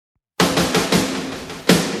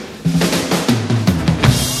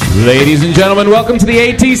Ladies and gentlemen, welcome to the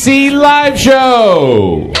ATC Live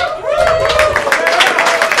Show.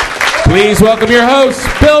 Please welcome your hosts,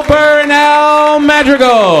 Bill Burr and Al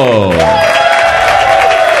Madrigal.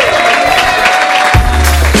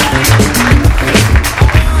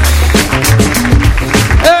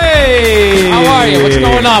 Hey! How are you? What's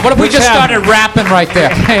going on? What if we just started rapping right there?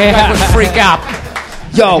 That would freak out.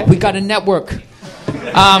 Yo, we got a network.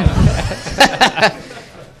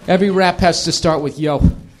 Every rap has to start with yo.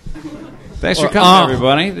 Thanks for coming,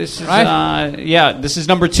 everybody. This is this is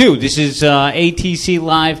number 2. This is ATC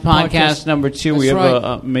Live podcast number 2. We have an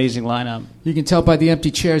amazing lineup. You can tell by the empty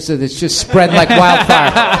chairs that it's just spread like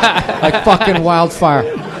wildfire, like fucking wildfire.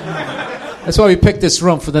 That's why we picked this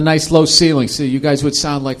room, for the nice low ceiling, so you guys would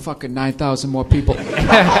sound like fucking 9,000 more people.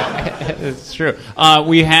 It's true.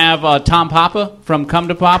 We have Tom Papa from Come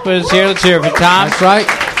to Papa is here. Let's hear it for Tom. That's right.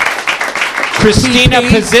 Christina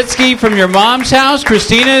Pazitsky from Your Mom's House.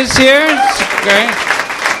 Christina is here. It's great.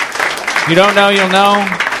 You don't know, you'll know.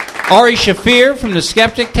 Ari Shafir from the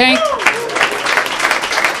Skeptic Tank.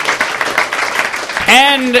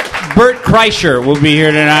 And Bert Kreischer will be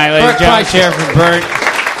here tonight. Ladies and gentlemen, chair for Bert.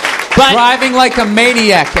 But driving like a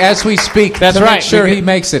maniac as we speak. That's to right. Make sure he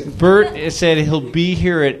makes it. Bert said he'll be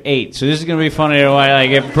here at 8, so this is going to be funny.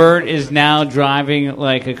 Like, if Bert is now driving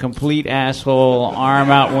like a complete asshole, arm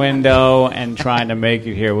out window, and trying to make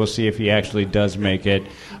it here, we'll see if he actually does make it.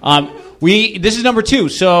 This is number 2,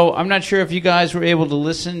 so I'm not sure if you guys were able to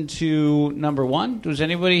listen to number 1. Was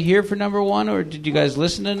anybody here for number 1, or did you guys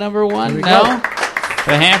listen to number 1? No?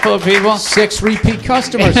 A handful of people? 6 repeat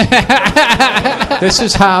customers. This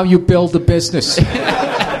is how you build a business.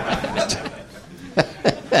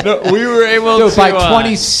 No, we were able to... By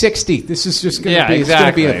 2060, this is just going to be...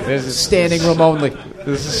 Exactly. It's going to be a standing room only.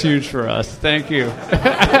 This is huge for us. Thank you.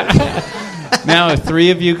 Now, if 3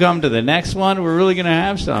 of you come to the next one, we're really going to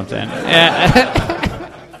have something.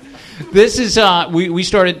 This is we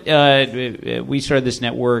started this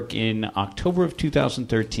network in October of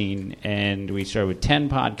 2013, and we started with 10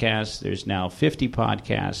 podcasts. There's now 50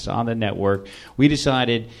 podcasts on the network. We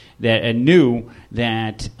decided that and knew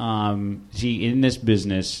that in this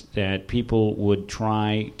business that people would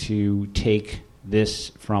try to take this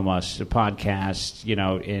from us, a podcast,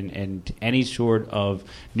 and any sort of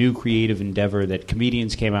new creative endeavor that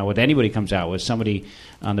comedians came out with, anybody comes out with, somebody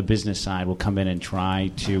on the business side will come in and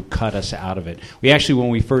try to cut us out of it. We actually, when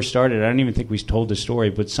we first started, I don't even think we told the story,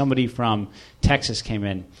 but somebody from Texas came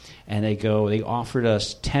in and they offered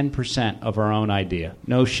us 10% of our own idea.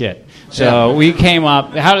 No shit. So we came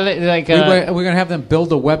up, how did they, we're going to have them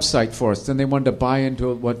build a website for us. Then they wanted to buy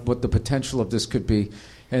into what the potential of this could be.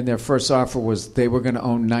 And their first offer was they were going to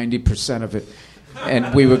own 90% of it,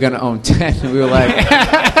 and we were going to own 10. And we were like,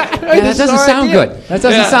 that doesn't sound good. That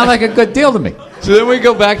doesn't sound like a good deal to me. So then we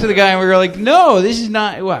go back to the guy, and we were like, no, this is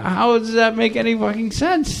not, how does that make any fucking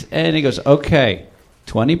sense? And he goes, okay,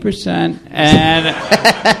 20%. And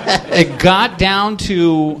it got down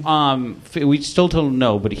to, we still told him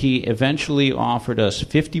no, but he eventually offered us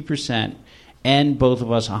 50% and both of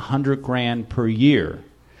us $100,000 per year.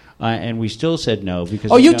 And we still said no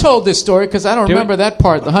because. Oh, you told this story because I don't remember that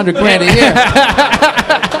part. The $100,000 a year.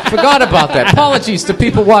 Forgot about that. Apologies to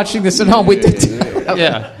people watching this at home. We did.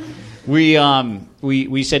 Yeah,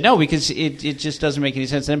 we said no because it just doesn't make any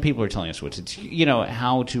sense. Then people are telling us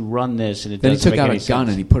how to run this, and it doesn't make any sense. Then he took out a gun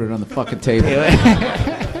and he put it on the fucking table.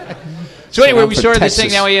 So anyway, we started this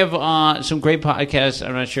thing. Now we have some great podcasts.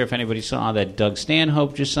 I'm not sure if anybody saw that Doug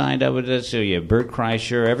Stanhope just signed up with us. So you have Bert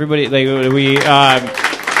Kreischer. Everybody, we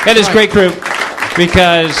had this great group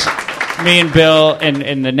because me and Bill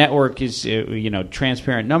and the network is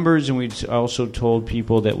transparent numbers, and we also told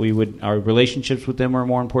people that our relationships with them are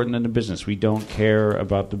more important than the business. We don't care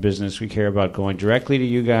about the business. We care about going directly to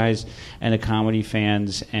you guys and the comedy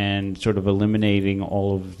fans and sort of eliminating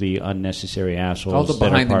all of the unnecessary assholes. All the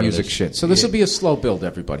behind the music shit. So this will be a slow build,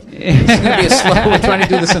 everybody. It's going to be a slow. We're trying to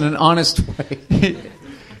do this in an honest way.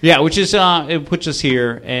 Yeah, which is it puts us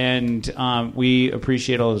here, and we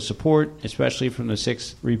appreciate all the support, especially from the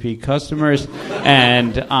 6 repeat customers.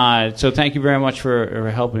 And so thank you very much for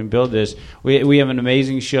helping build this. We have an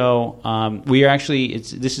amazing show. We are actually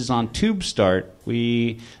this is on TubeStart.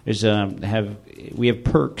 We have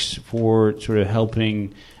perks for sort of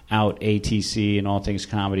helping out ATC and all things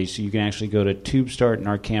comedy, so you can actually go to TubeStart and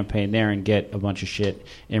our campaign there and get a bunch of shit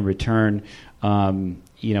in return.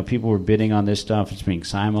 People were bidding on this stuff. It's being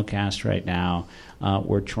simulcast right now.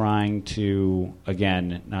 We're trying to,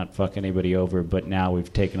 again, not fuck anybody over, but now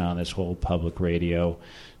we've taken on this whole public radio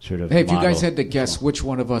sort of Hey, if model. you guys had to guess which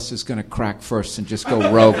one of us is going to crack first and just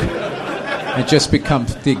go rogue, and just become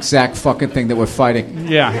the exact fucking thing that we're fighting.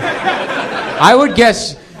 Yeah. I would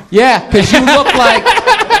guess, yeah, because you look like,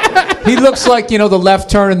 he looks like, the left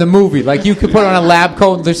turn in the movie. Like you could put on a lab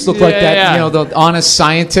coat and just look like that, the honest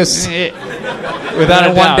scientist. Without a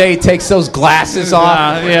doubt. One day he takes those glasses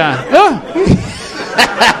off. Yeah.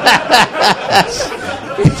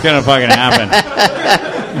 It's going to fucking happen.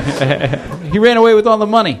 He ran away with all the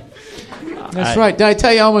money. That's right. Did I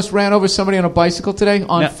tell you I almost ran over somebody on a bicycle today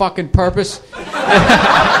on fucking purpose?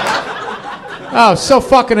 Oh, so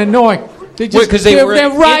fucking annoying. They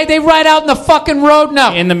ride out in the fucking road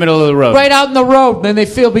now. In the middle of the road. Right out in the road. And they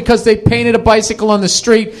feel because they painted a bicycle on the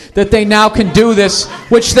street that they now can do this,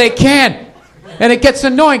 which they can. And it gets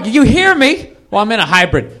annoying. You hear me? Well, I'm in a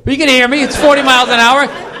hybrid. But you can hear me. It's 40 miles an hour.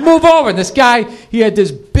 Move over. And this guy, he had this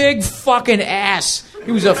big fucking ass.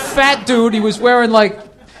 He was a fat dude. He was wearing like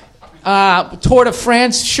Tour de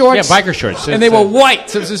France shorts. Yeah, biker shorts. And they were white.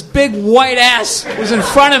 So it was this big white ass was in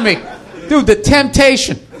front of me. Dude, the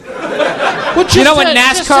temptation. When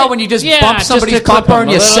NASCAR, when you just bump somebody's bumper and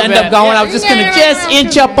you send them going, I was just going to just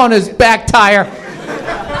inch up on his back tire.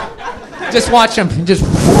 Just watch him. Just...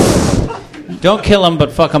 Don't kill him,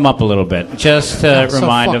 but fuck him up a little bit. Just to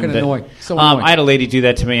remind him that. Annoying. So annoying. I had a lady do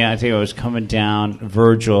that to me. I think I was coming down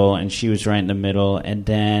Virgil, and she was right in the middle. And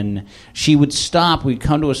then she would stop. We'd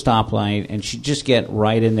come to a stoplight, and she'd just get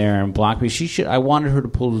right in there and block me. I wanted her to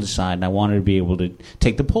pull to the side, and I wanted to be able to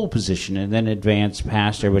take the pole position and then advance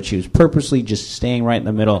past her. But she was purposely just staying right in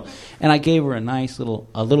the middle. And I gave her a nice little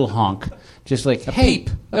honk, just like a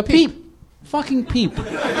peep. Fucking peep,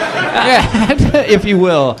 if you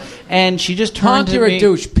will. And she just turned to me. Honk, you're a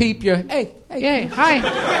douche. Peep, you're... Hey,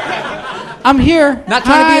 hi. I'm here. Not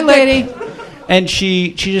trying to be a lady. And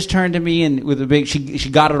she just turned to me and with a big... She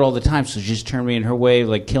got it all the time, so she just turned me in her way,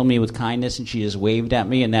 like, kill me with kindness, and she just waved at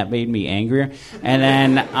me, and that made me angrier. And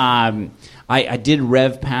then... I did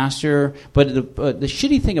rev past her, but the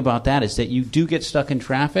shitty thing about that is that you do get stuck in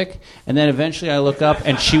traffic, and then eventually I look up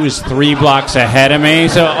and she was 3 blocks ahead of me.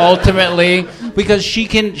 So ultimately, because she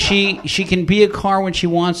can be a car when she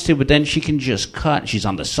wants to, but then she can just cut. She's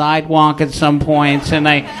on the sidewalk at some points, and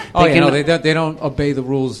they don't obey the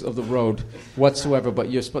rules of the road whatsoever. But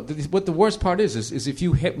what the worst part is if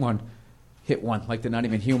you hit one like they're not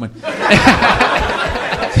even human.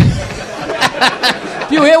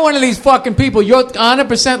 If you hit one of these fucking people, you're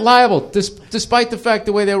 100% liable, despite the fact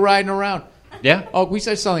the way they're riding around. Yeah. Oh, we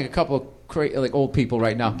start selling a couple of old people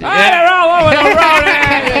right now.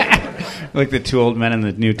 Like the 2 old men in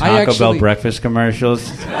the new Taco Bell breakfast commercials.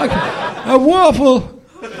 A waffle.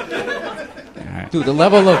 Right. Dude, the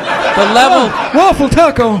level waffle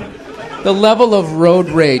taco. The level of road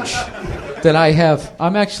rage that I have.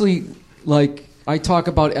 I'm actually I talk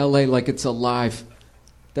about LA like it's alive.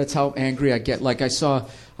 That's how angry I get. Like I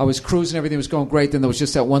was cruising, everything was going great, then there was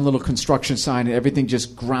just that one little construction sign and everything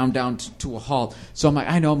just ground down to a halt. So I'm like,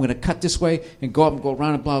 I know I'm going to cut this way and go up and go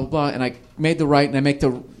around and blah, blah, blah. And I made the right and I made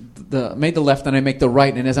the left and I make the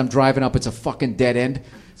right. And as I'm driving up, it's a fucking dead end.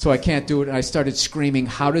 So I can't do it. And I started screaming,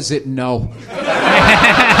 how does it know?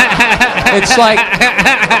 It's like...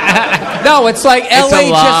 No, it's like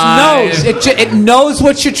LA just knows. It knows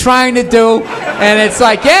what you're trying to do, and it's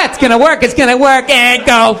like, yeah, it's gonna work, and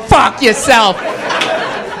go fuck yourself.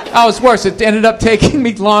 Oh, it's worse. It ended up taking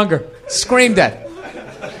me longer. Screamed at.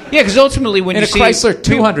 Yeah, because ultimately when in you see... In a Chrysler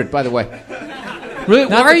 200, by the way. Really?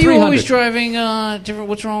 Why are you always driving different...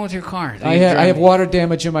 What's wrong with your car? I have water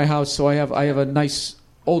damage in my house, so I have a nice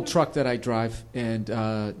old truck that I drive, and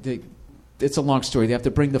it's a long story. They have to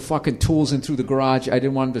bring the fucking tools in through the garage. I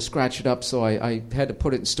didn't want them to scratch it up, so I had to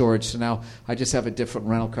put it in storage. So now I just have a different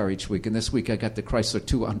rental car each week. And this week I got the Chrysler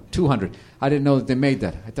 200. I didn't know that they made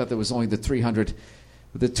that. I thought there was only the 300.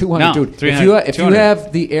 The 200, no, dude. 300, if you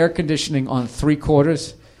have the air conditioning on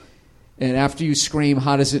 3/4, and after you scream,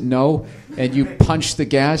 how does it know? And you punch the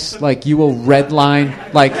gas, like you will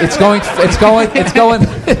redline. Like it's going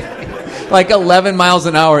like 11 miles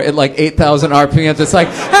an hour at like 8,000 RPMs. It's like...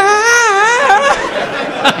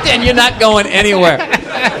 and you're not going anywhere.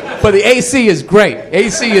 But the AC is great.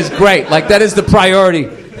 Like, that is the priority,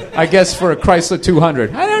 I guess, for a Chrysler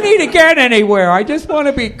 200. I don't need to get anywhere. I just want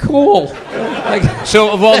to be cool.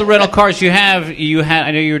 So, of all the rental cars you had,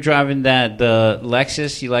 I know you were driving the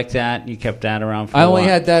Lexus. You liked that? You kept that around for a while? I only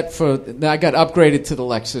had that I got upgraded to the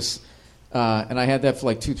Lexus. And I had that for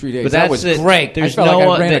like 2-3 days. But that was great. I felt like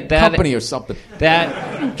I ran a company or something.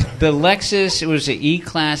 The Lexus, it was the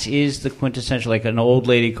E-Class, is the quintessential, like an old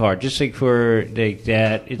lady car, just like for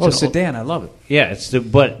that. It's sedan. I love it. Yeah,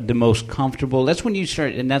 but the most comfortable. That's when you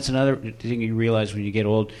start, and that's another thing you realize when you get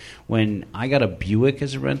old. When I got a Buick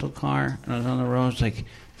as a rental car, and I was on the road, it's like,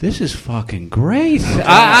 this is fucking great. It's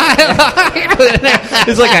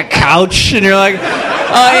like a couch, and you're like, oh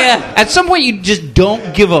yeah. At some point, you just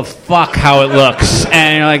don't give a fuck how it looks,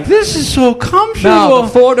 and you're like, this is so comfortable. No, the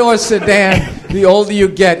four-door sedan, the older you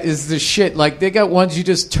get, is the shit. Like, they got ones you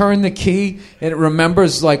just turn the key, and it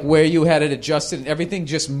remembers, like, where you had it adjusted, and everything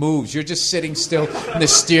just moves. You're just sitting still, and the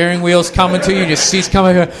steering wheel's coming to you, and your seat's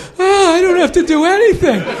coming to you. Oh, I don't have to do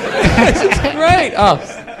anything. It's great. Oh.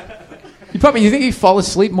 You think he'd fall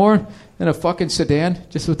asleep more in a fucking sedan?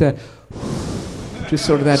 Just with that... Just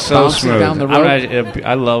sort of that so bouncing smooth. down the road.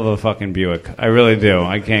 I love a fucking Buick. I really do.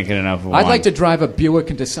 I can't get enough of one. I'd like to drive a Buick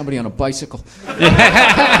into somebody on a bicycle.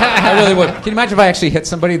 I really would. Can you imagine if I actually hit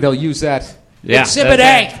somebody? They'll use that. Yeah, Exhibit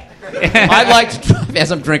A. I'd like to drive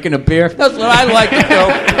as I'm drinking a beer. That's what I like to do.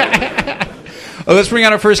 Oh, let's bring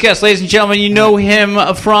on our first guest. Ladies and gentlemen, you know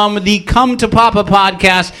him from the Come to Papa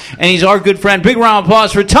podcast, and he's our good friend. Big round of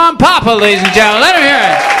applause for Tom Papa, ladies and gentlemen. Let him hear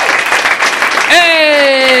it.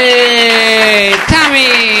 Hey, Tommy.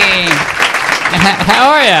 How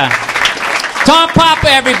are you? Tom Papa,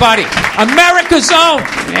 everybody. America's own.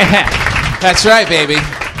 That's right, baby.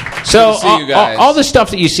 So Good to see you guys. all the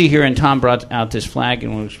stuff that you see here, and Tom brought out this flag,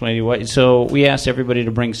 and we'll explain to you what. So we asked everybody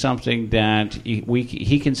to bring something that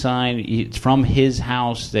he can sign. It's from his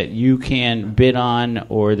house that you can bid on,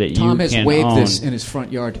 or that Tom you has can waved own. this in his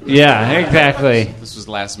front yard. Yeah, exactly. This was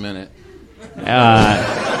last minute.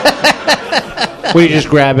 Will you just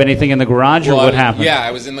grab anything in the garage, or what happened? Yeah,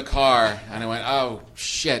 I was in the car, and I went, oh,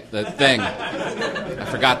 shit, the thing. I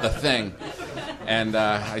forgot the thing. And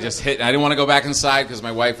I just hit. I didn't want to go back inside because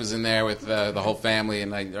my wife was in there with the whole family,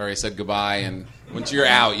 and I already said goodbye. And once you're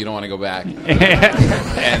out, you don't want to go back. And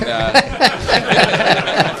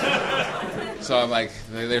so I'm like,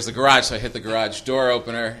 there's the garage. So I hit the garage door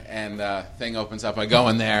opener, and thing opens up. I go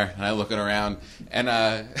in there, and I'm looking around, and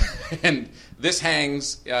and this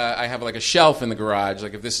hangs. I have like a shelf in the garage.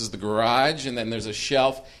 Like if this is the garage, and then there's a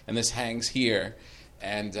shelf, and this hangs here,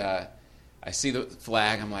 and I see the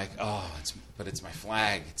flag. I'm like, oh, but it's my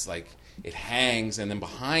flag. It's like it hangs, and then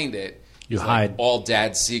behind it, you is hide like all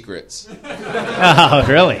Dad's secrets. Oh,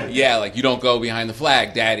 really? Yeah, like you don't go behind the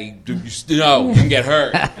flag, Daddy. No, you can get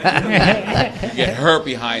hurt. You get hurt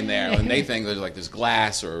behind there, and they think there's like this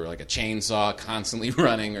glass or like a chainsaw constantly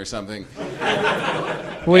running or something.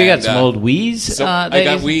 What do you got? Some old Wheeze? So I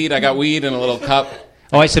got weed. I got weed in a little cup.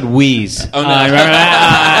 Oh, I said Wheeze. Oh, no. I remember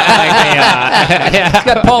that. He's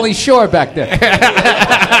got Pauly Shore back there.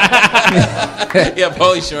 Yeah,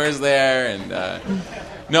 Pauly Shore's there, and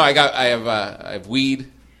no, I have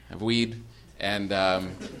weed. I have weed, and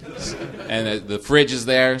the fridge is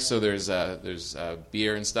there. So there's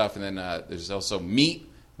beer and stuff, and then there's also meat.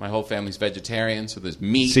 My whole family's vegetarian, so there's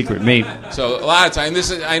meat. Secret meat. So a lot of time,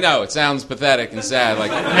 I know it sounds pathetic and sad. Like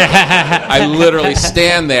I literally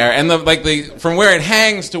stand there, and from where it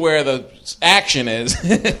hangs to where the action is,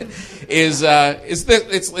 it's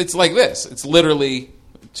like this. It's literally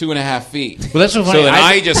 2.5 feet. Well, that's so funny. So then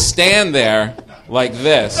I just stand there like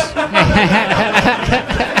this, and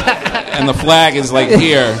the flag is like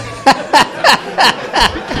here,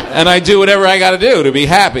 and I do whatever I got to do to be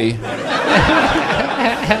happy.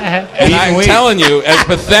 And I'm telling you, as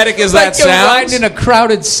pathetic as that You're sounds, riding in a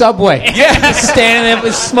crowded subway. Yeah. Standing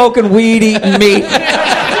there smoking weed, eating meat.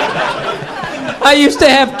 I used to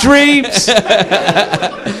have dreams.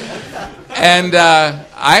 and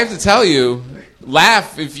I have to tell you,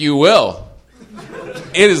 laugh if you will.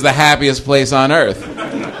 It is the happiest place on earth.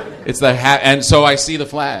 It's and so I see the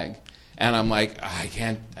flag, and I'm like, I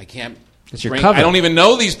can't. It's your cover. I don't even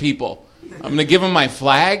know these people. I'm going to give them my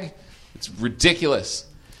flag. It's ridiculous.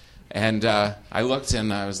 And I looked,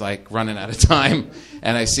 and I was like running out of time,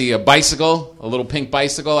 and I see a bicycle, a little pink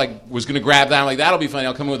bicycle. I was going to grab that. I'm like, that'll be funny.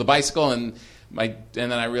 I'll come in with a bicycle, and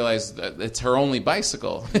then I realized that it's her only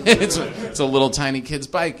bicycle. It's a little tiny kid's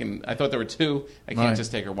bike, and I thought there were two. I can't just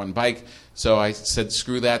take her one bike. So I said,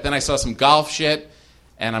 screw that. Then I saw some golf shit,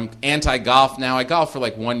 and I'm anti-golf now. I golfed for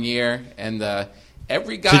like 1 year, and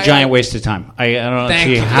every guy... It's a giant waste of time. I don't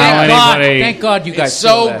see how God, anybody... Thank God you guys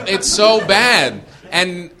It's so bad.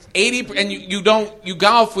 And you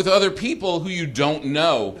golf with other people who you don't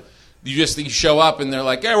know. You show up and they're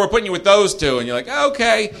like, "Yeah, we're putting you with those two," and you're like, oh,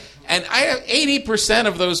 "Okay." And 80%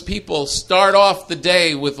 of those people start off the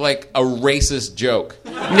day with like a racist joke.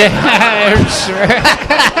 Yeah, sure.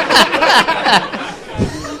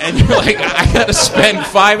 And you're like, I got to spend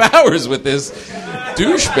 5 hours with this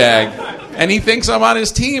douchebag. And he thinks I'm on his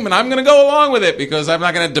team, and I'm going to go along with it because I'm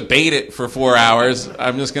not going to debate it for 4 hours.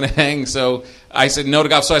 I'm just going to hang. So I said no to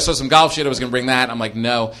golf. So I saw some golf shit. I was going to bring that. I'm like,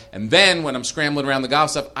 no. And then when I'm scrambling around the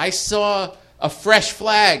golf stuff, I saw a fresh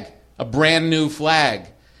flag, a brand new flag.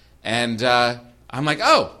 And I'm like,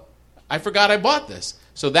 oh, I forgot I bought this.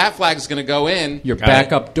 So that flag is going to go in. Your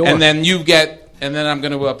backup door. And then I'm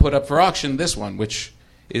going to put up for auction this one, which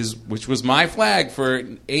was my flag for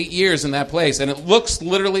 8 years in that place. And it looks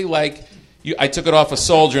literally like I took it off a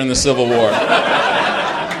soldier in the Civil War.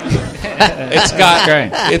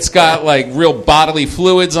 It's got like real bodily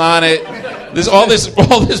fluids on it. There's all this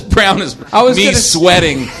brown is me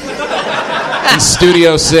sweating in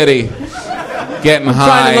Studio City, getting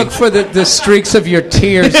high. Trying to look for the streaks of your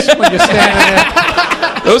tears when you're standing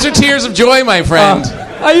there. Those are tears of joy, my friend.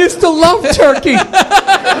 I used to love turkey.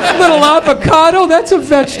 Little avocado, that's a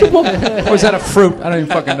vegetable. Or is that a fruit? I don't even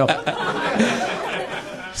fucking know.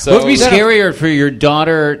 So would it be scarier for your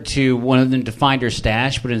daughter to one of them to find her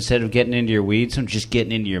stash, but instead of getting into your weeds, I'm just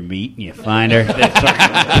getting into your meat, and you find her?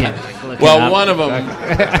 Well, one of them,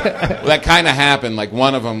 that kind of happened. Like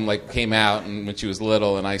one of them, came out and when she was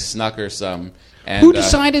little, and I snuck her some. And, who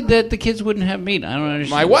decided that the kids wouldn't have meat? I don't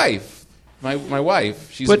understand. My wife. My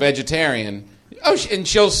wife. She's a vegetarian. Oh, and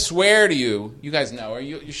she'll swear to you. You guys know her.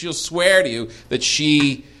 She'll swear to you that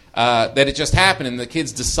that it just happened and the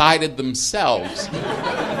kids decided themselves.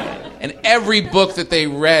 And every book that they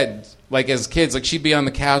read, as kids, she'd be on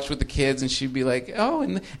the couch with the kids and she'd be like, oh,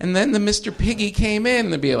 and then the Mr. Piggy came in.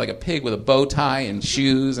 And there'd be a pig with a bow tie and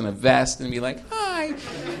shoes and a vest and be like, hi.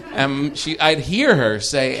 I'd hear her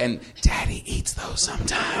say, and Daddy eats those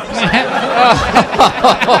sometimes.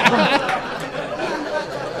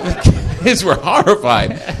 The kids were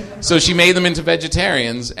horrified. So she made them into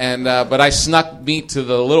vegetarians, but I snuck meat to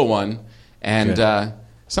the little one, and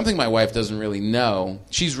something my wife doesn't really know.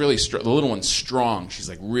 She's really the little one's strong. She's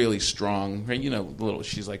really strong.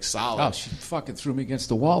 She's solid. Oh, she fucking threw me against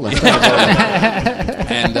the wall. And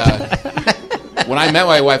when I met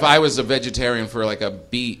my wife, I was a vegetarian for a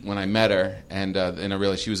beat when I met her, and I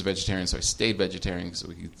realized she was a vegetarian, so I stayed vegetarian so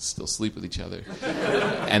we could still sleep with each other.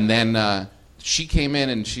 And then she came in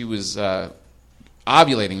and she was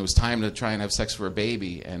ovulating. It was time to try and have sex for a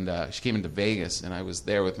baby, and she came into Vegas, and I was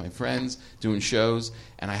there with my friends doing shows,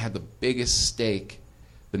 and I had the biggest steak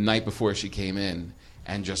the night before she came in,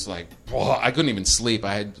 and just I couldn't even sleep.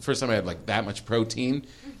 First time I had that much protein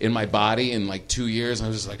in my body in 2 years, and I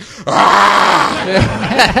was just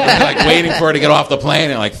and, waiting for her to get off the plane,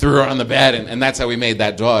 and threw her on the bed, and that's how we made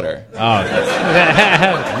that daughter.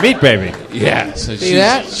 Oh, meat baby. Yeah, so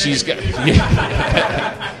she's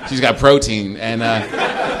got protein, and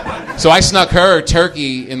so I snuck her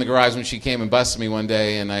turkey in the garage when she came and busted me one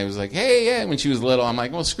day, and I was like, hey, yeah. When she was little, I'm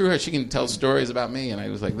like, well, screw her. She can tell stories about me, and I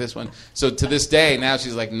was like, this one. So to this day, now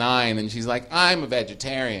she's 9, and she's like, I'm a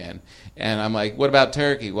vegetarian. And I'm like, what about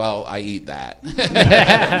turkey? Well, I eat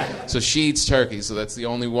that. So she eats turkey, so that's the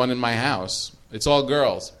only one in my house. It's all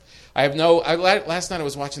girls. Last night I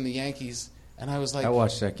was watching the Yankees, and I was like... I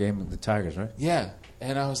watched that game with the Tigers, right? Yeah,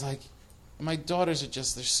 and I was like, my daughters they're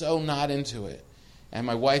so not into it. And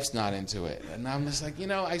my wife's not into it. And I'm just like,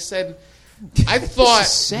 I said... I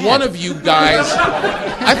thought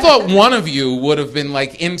one of you would have been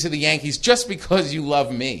into the Yankees just because you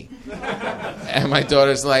love me. And my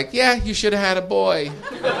daughter's like, yeah, you should have had a boy.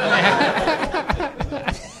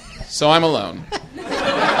 So I'm alone.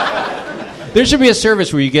 There should be a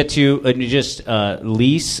service where you get to just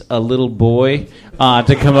lease a little boy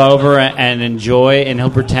to come over and enjoy, and he'll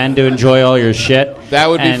pretend to enjoy all your shit. That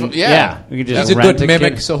would be yeah. You can just He's a good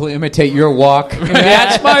mimic, so he'll imitate your walk.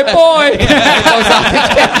 That's my boy. He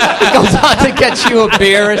goes out to get you a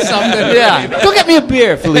beer or something. Yeah, go get me a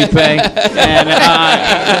beer, Felipe. And,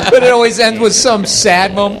 but it always ends with some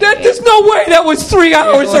sad moment. There's no way that was 3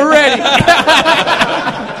 hours already.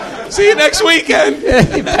 See you next weekend.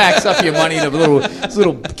 He packs up your money in his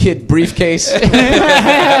little kid briefcase. All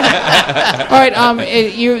right,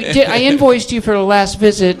 I invoiced you for the last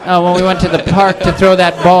visit when we went to the park to throw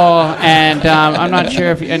that ball, and I'm not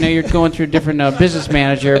sure I know you're going through a different business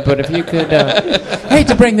manager, but if you could... I hate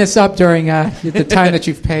to bring this up during the time that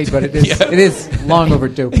you've paid, but it is long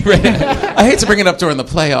overdue. Right. I hate to bring it up during the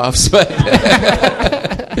playoffs, but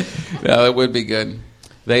no, it would be good.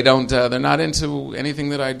 They don't. They're not into anything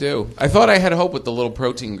that I do. I thought I had hope with the little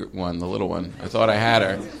protein one, the little one. I thought I had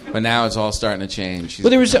her, but now it's all starting to change.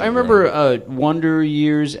 Well, I remember a Wonder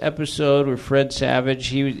Years episode where Fred Savage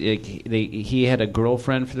he had a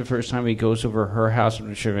girlfriend for the first time. He goes over her house. I'm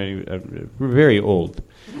not sure we're very old,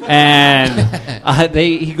 and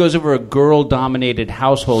he goes over a girl-dominated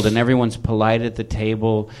household, and everyone's polite at the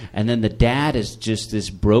table, and then the dad is just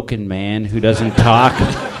this broken man who doesn't talk,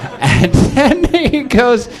 and then he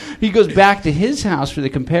goes back to his house for the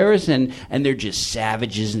comparison, and they're just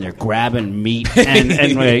savages, and they're grabbing meat, and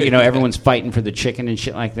everyone's fighting for the chicken and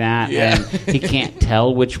shit like that, and he can't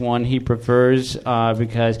tell which one he prefers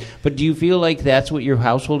because. But do you feel like that's what your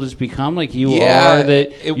household has become? Like you're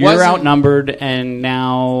outnumbered, and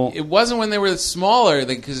now it wasn't when they were smaller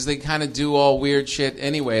because they kind of do all weird shit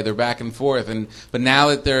anyway. They're back and forth, but now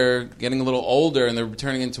that they're getting a little older and they're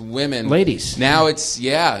turning into women, ladies. Now it's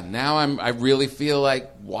Now I really feel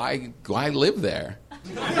like why live there?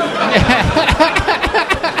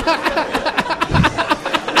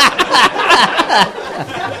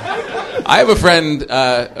 I have a friend,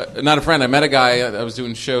 not a friend, I met a guy, I was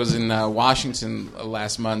doing shows in Washington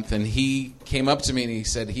last month, and he came up to me and he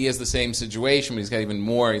said he has the same situation, but he's got even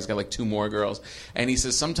more, he's got like 2 more girls, and he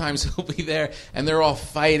says sometimes he'll be there and they're all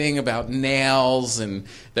fighting about nails and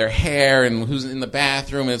their hair and who's in the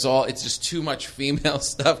bathroom, and it's just too much female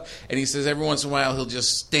stuff, and he says every once in a while he'll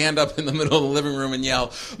just stand up in the middle of the living room and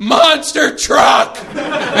yell, "Monster truck!"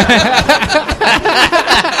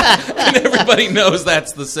 And everybody knows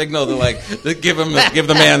that's the signal to give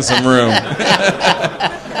the man some room.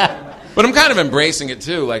 But I'm kind of embracing it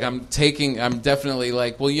too. Like I'm definitely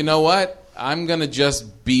like, well, you know what? I'm gonna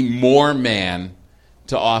just be more man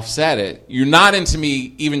to offset it. You're not into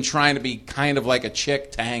me even trying to be kind of like a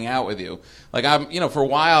chick to hang out with you. Like for a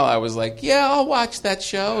while I was like, yeah, I'll watch that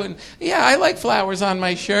show, and yeah, I like flowers on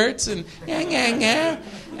my shirts, and yeah.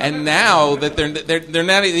 And now that they're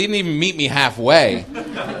not, they didn't even meet me halfway.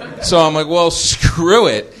 So I'm like, well, screw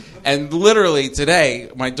it. And literally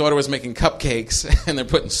today, my daughter was making cupcakes, and they're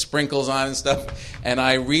putting sprinkles on and stuff. And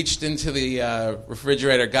I reached into the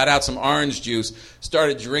refrigerator, got out some orange juice,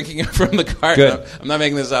 started drinking it from the carton. Good. I'm not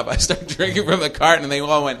making this up. I started drinking from the carton, and they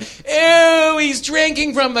all went, "Ew, he's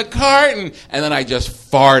drinking from the carton." And then I just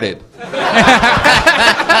farted.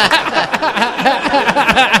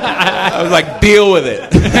 I was like, deal with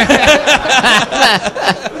it.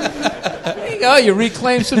 There you go. You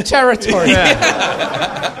reclaim some territory.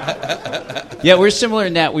 Yeah, we're similar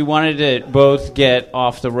in that we wanted to both get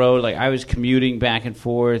off the road. Like I was commuting back and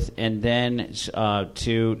forth, and then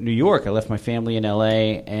to New York. I left my family in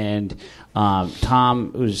L.A., and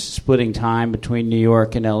Tom was splitting time between New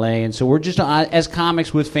York and L.A., and so we're just, as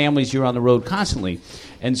comics with families, you're on the road constantly.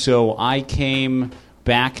 And so I came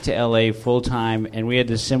back to L.A. full-time, and we had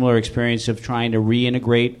this similar experience of trying to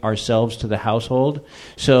reintegrate ourselves to the household.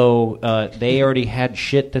 So they already had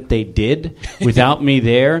shit that they did without me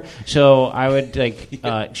there. So I would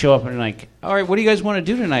show up and like, all right, what do you guys want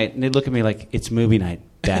to do tonight? And they'd look at me like, it's movie night,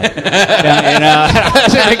 Dad. And I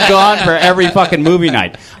was gone for every fucking movie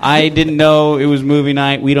night. I didn't know it was movie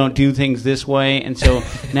night. We don't do things this way. And so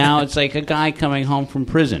now it's like a guy coming home from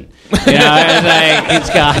prison. It's like he's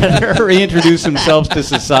got to reintroduce himself to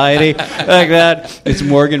society like that. It's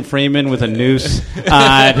Morgan Freeman with a noose,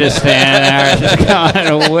 just standing there, just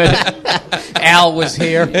going with it. Al was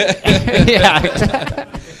here. Yeah.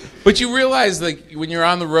 But you realize, like, when you're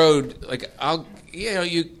on the road, like,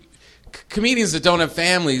 comedians that don't have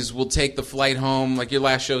families will take the flight home. Like, your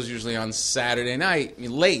last show's usually on Saturday night.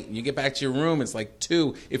 You're late. And you get back to your room. It's like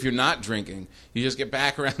 2 if you're not drinking. You just get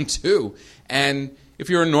back around 2. And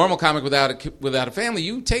if you're a normal comic without a family,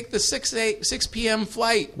 you take the 6 p.m.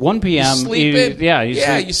 flight. 1 p.m. You sleep in.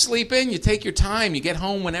 You sleep in. You take your time. You get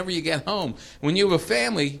home whenever you get home. When you have a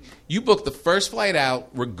family, you book the first flight out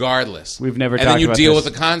regardless. We've never talked about this. And then you deal with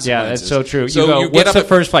the consequences. Yeah, that's so true. So you go, you get what's up the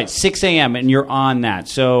first flight? 6 a.m. and you're on that.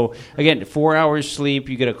 So, again, 4 hours sleep.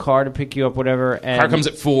 You get a car to pick you up, whatever. And car comes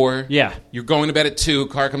at 4. Yeah. You're going to bed at 2.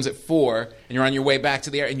 Car comes at 4. And you're on your way back to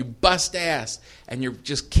the air. And you bust ass. And you're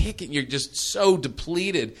just kicking. You're just so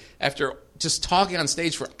depleted after just talking on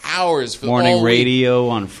stage for hours for morning the whole radio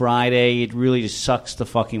on Friday. It really just sucks the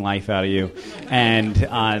fucking life out of you. And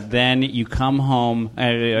then you come home.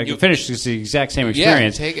 I can finish. It's the exact same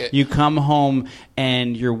experience. Yeah, take it. You come home,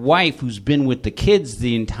 and your wife, who's been with the kids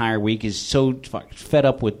the entire week, is so fed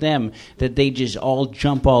up with them that they just all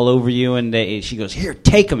jump all over you. And she goes, "Here,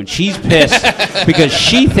 take them." And she's pissed because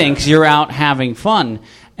she thinks you're out having fun.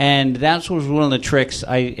 And that was one of the tricks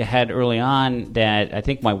I had early on that I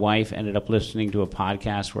think my wife ended up listening to a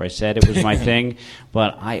podcast where I said it was my thing.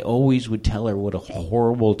 But I always would tell her what a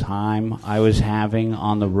horrible time I was having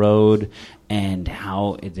on the road and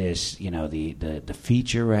how this, the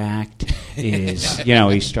feature act is,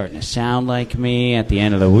 he's starting to sound like me at the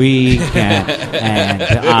end of the week. And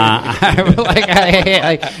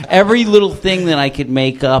every little thing that I could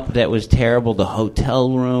make up that was terrible, the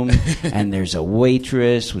hotel room, and there's a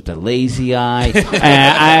waitress with a lazy eye.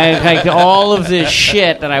 And all of this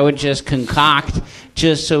shit that I would just concoct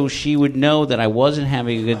just so she would know that I wasn't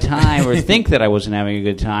having a good time or think that I wasn't having a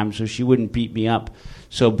good time so she wouldn't beat me up.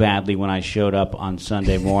 so badly when I showed up on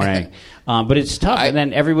Sunday morning. But it's tough, and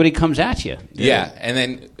then everybody comes at you. Yeah, and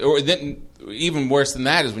then even worse than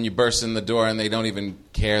that is when you burst in the door and they don't even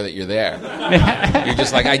care that you're there. You're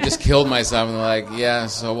just like, I just killed myself, and they're like, yeah,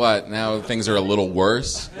 so what? Now things are a little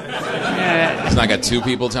worse. Because I got two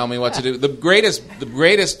people telling me what to do. The greatest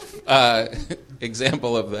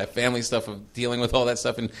example of that family stuff, of dealing with all that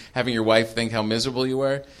stuff and having your wife think how miserable you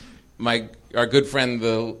were. Our good friend,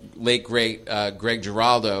 the late great Greg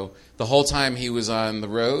Giraldo, the whole time he was on the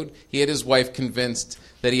road, he had his wife convinced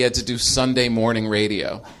that he had to do Sunday morning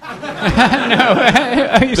radio.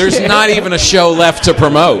 There's not even a show left to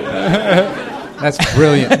promote. That's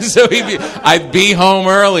brilliant. So I'd be home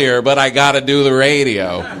earlier, but I got to do the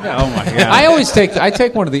radio. Oh my God! I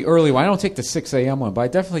take one of the early ones. I don't take the 6 a.m. one, but I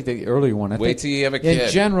definitely take the early one. Wait till you have a kid. In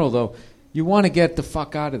general, though, you want to get the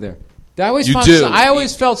fuck out of there. I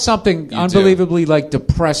always felt something unbelievably like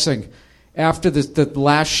depressing after the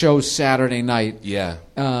last show Saturday night. Yeah.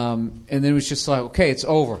 And then it was just like, okay, it's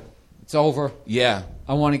over. It's over. Yeah.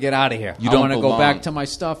 I want to get out of here. I want to go back to my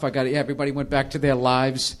stuff. Everybody went back to their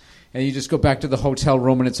lives. And you just go back to the hotel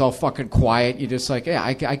room and it's all fucking quiet. You're just like, yeah,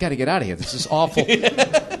 I got to get out of here. This is awful.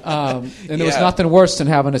 And there was nothing worse than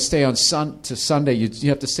having to stay on to Sunday. You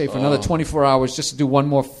have to stay for another 24 hours just to do one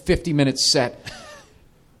more 50-minute set.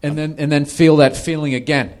 And then feel that feeling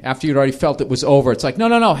again after you'd already felt it was over. It's like,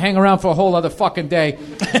 no, hang around for a whole other fucking day.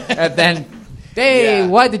 And then, hey,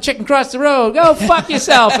 why'd the chicken cross the road? Go fuck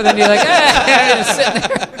yourself. And then you're like, just sitting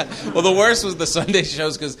there. Well, the worst was the Sunday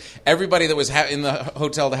shows because everybody that was in the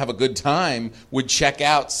hotel to have a good time would check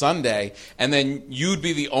out Sunday, and then you'd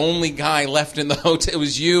be the only guy left in the hotel. It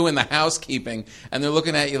was you and the housekeeping, and they're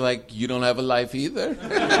looking at you like, you don't have a life either?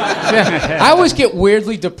 I always get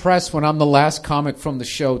weirdly depressed when I'm the last comic from the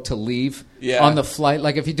show to leave on the flight.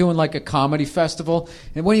 Like if you're doing like a comedy festival,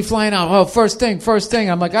 and when you're flying out, first thing.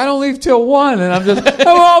 I'm like, I don't leave till 1, and I'm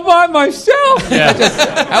all by myself.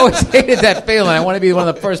 Yeah. I always hated that feeling. I want to be one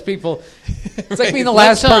of the first people. It's like being the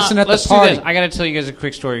last person at the party. I got to tell you guys a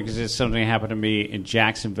quick story because it's something that happened to me in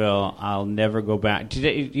Jacksonville. I'll never go back.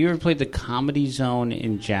 Did you ever play the Comedy Zone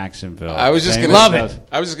in Jacksonville? I was just going to love it.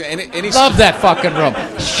 I was just going to love that fucking room.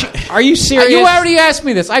 Are you serious? You already asked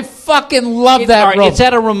me this. I fucking love that room. It's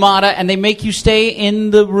at a Ramada, and they make you stay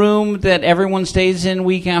in the room that everyone stays in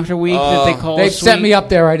week after week. That they call. They set me up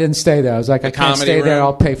there. I didn't stay there. I was like, I can't stay there.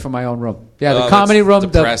 I'll pay for my own room. Yeah, the comedy room,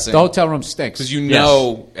 the hotel room stinks. Because you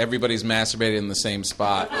know everybody's masturbating in the same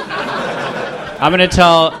spot. I'm going to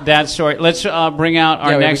tell that story. Let's bring out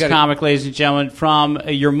our next comic, ladies and gentlemen, from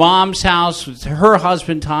Your Mom's House with her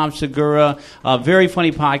husband, Tom Segura. A very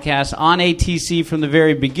funny podcast on ATC from the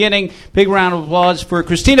very beginning. Big round of applause for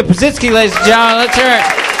Christina Pazitsky, ladies and gentlemen. Let's hear it.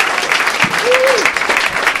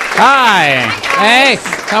 Hi. Hey,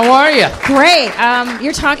 how are you? Great.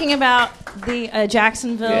 You're talking about the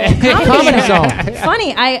Jacksonville Comedy Zone.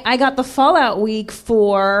 Funny, I got the Fallout week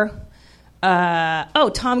for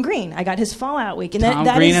Tom Green. I got his Fallout week, and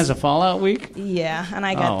Tom Green has a Fallout week. Yeah, and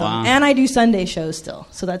I got them, and I do Sunday shows still.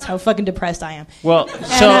 So that's how fucking depressed I am. Well,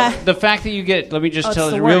 the fact that you get, let me just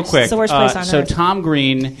tell you real quick. It's the worst place on earth. Tom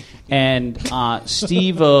Green and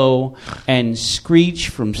Steve-O and Screech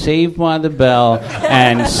from Saved by the Bell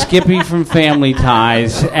and Skippy from Family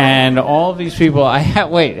Ties and all of these people. You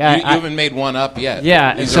haven't made one up yet.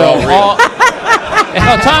 Yeah, these are all real.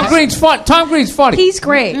 Tom Green's fun. Tom Green's funny. He's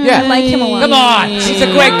great. Yeah, I like him a lot. Come on, he's a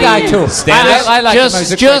great guy too. I like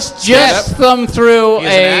him. Just thumb through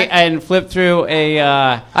and flip through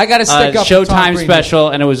I got to stick up Showtime special,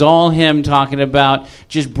 and it was all him talking about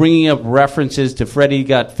just bringing up references to Freddie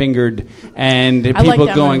Got Fingered and people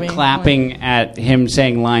going clapping at him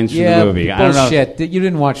saying lines from the movie. Bullshit. I don't know. You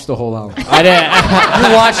didn't watch the whole hour. I didn't.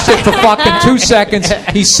 You watched it for fucking 2 seconds.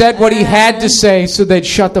 He said what he had to say, so they'd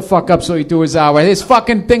shut the fuck up so he'd do his hour. His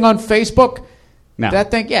fucking thing on Facebook. No.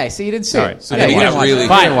 That thing, see, you didn't see it. So you didn't watch it.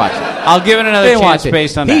 Fine. I'll give it another chance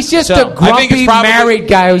based on that. He's just a grumpy married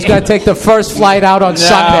guy who's going to take the first flight out on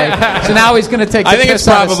Sunday. So now he's going to take the piss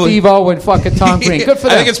out of Steve-O and fucking Tom Green. Good for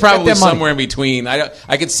them. I think it's probably somewhere in between.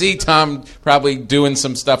 I could see Tom probably doing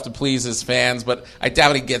some stuff to please his fans, but I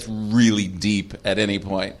doubt he gets really deep at any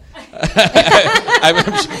point.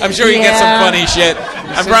 I'm sure he gets some funny shit.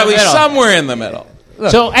 I'm probably somewhere in the middle.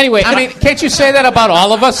 Look, so anyway, I mean, can't you say that about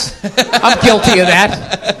all of us? I'm guilty of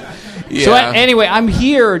that. Yeah. So anyway, I'm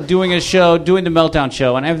here doing a show, doing the Meltdown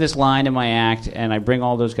show, and I have this line in my act, and I bring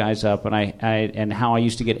all those guys up, and and how I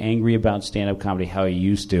used to get angry about stand-up comedy, how I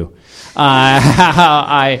used to. How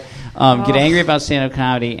I get angry about stand-up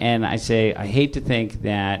comedy, and I say, I hate to think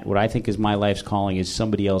that what I think is my life's calling is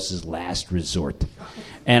somebody else's last resort.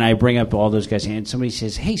 And I bring up all those guys, and somebody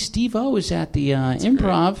says, "Hey, Steve-O is at the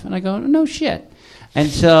Improv," and I go, "No shit." And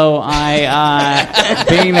so I,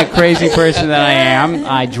 being the crazy person that I am,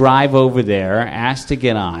 I drive over there, ask to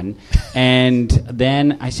get on, and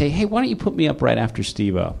then I say, "Hey, why don't you put me up right after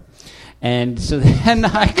Steve-O?" And so then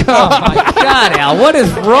I go, Oh my God, Al! What is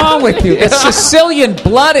wrong with you? There's Sicilian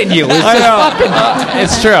blood in you.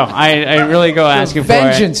 It's it's true. I really go asking for it.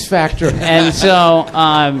 vengeance factor. And so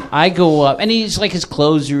I go up, and he's like his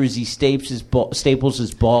closer is he staples his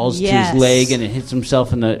balls to Yes. his leg, and it hits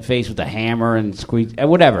himself in the face with a hammer and squeeze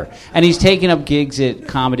whatever. And he's taking up gigs at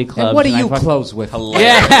comedy clubs. And what do and you I fucking- close with?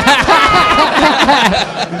 Yeah.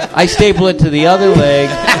 I staple it to the other leg.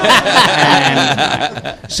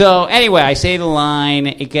 And so anyway, I say the line.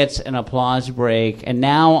 It gets an applause break, and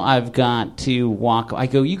now I've got to walk. I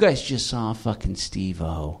go, "You guys just saw fucking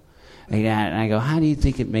Steve-O." And I go, "How do you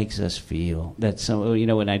think it makes us feel?" That's so,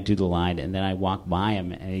 when I do the line, and then I walk by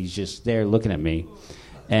him, and he's just there looking at me,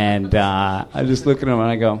 and I just look at him, and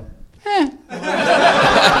I go,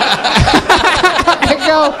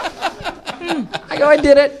 I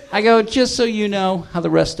did it. I go, "Just so you know how the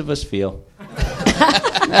rest of us feel."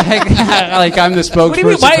 Like I'm the spokesperson. What do you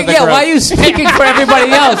mean? for the crowd. Why are you speaking for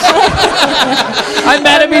everybody else? I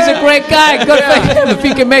met him. He's a great guy. Good for him. If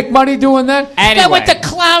he can make money doing that. Anyway. Guy went to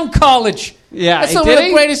clown college. Yeah, That's did some of the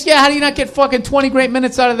he? greatest. Yeah, how do you not get fucking 20 great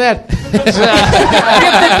minutes out of that? Give the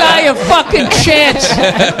guy a fucking chance.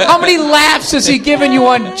 How many laughs has he given you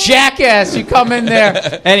on Jackass? You come in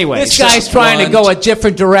there. Anyway, This guy's trying to go a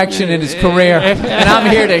different direction in his career, and I'm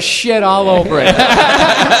here to shit all over it.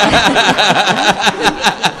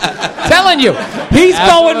 Telling you, he's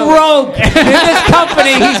going rogue. In this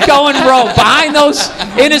company, he's going rogue. Behind those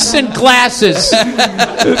innocent glasses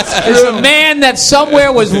is a man that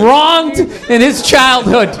somewhere was wronged in his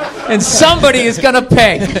childhood, and somebody is going to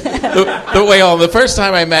pay. The first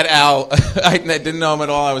time I met Al, I didn't know him at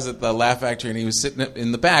all. I was at the Laugh Factory, and he was sitting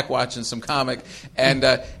in the back watching some comic, and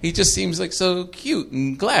he just seems like so cute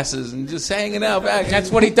and glasses and just hanging out back.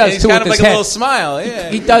 That's what he does, and he's too, kind with of his like head. a little smile. Yeah,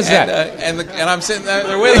 He does that. And I'm sitting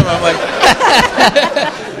there with him. I'm like,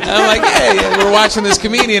 I'm like, hey, we're watching this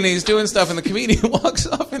comedian. And he's doing stuff, and the comedian walks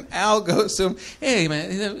off, and Al goes to him, "Hey,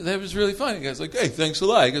 man, that was really funny." He goes like, "Hey, thanks a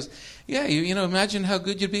lot." He goes, "Yeah, you know, imagine how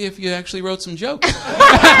good you'd be if you actually wrote some jokes."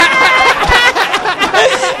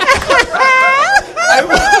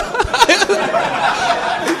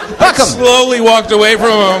 I slowly walked away from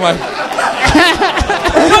him. I'm like,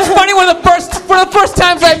 It was funny one of the first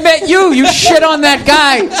times I met you. You shit on that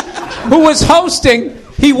guy who was hosting.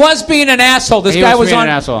 He was being an asshole. This He guy was was being on.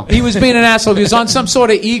 an asshole. He was being an asshole. He was on some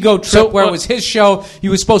sort of ego trip So, where it was his show.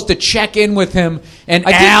 You were supposed to check in with him, and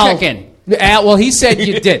I did Al. check in. Al, well, he said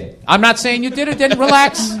you did. I'm not saying you did or didn't.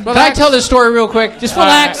 Relax. Can I tell this story real quick? Just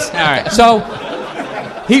relax. All right. So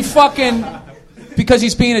he fucking, because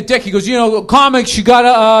he's being a dick, he goes, comics, you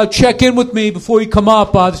gotta check in with me before you come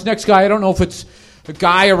up. This next guy, I don't know if it's a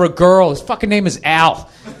guy or a girl. His fucking name is Al.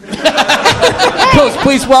 He goes,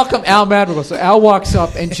 "Please welcome Al Madrigal." So Al walks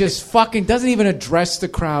up and just fucking doesn't even address the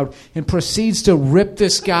crowd and proceeds to rip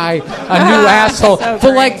this guy a new asshole So for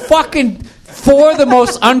great. like fucking 4 of the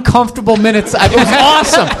most uncomfortable minutes. It was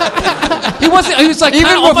awesome. He was like Even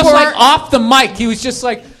kinda almost before- like off the mic. He was just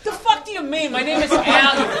like, "The fuck do you mean? My name is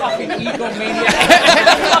Al, you fucking egomaniac."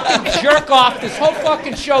 Fucking jerk off this whole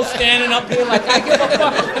fucking show standing up here like I give a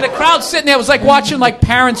fuck. And the crowd sitting there was like watching like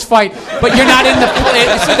parents fight, but you're not in the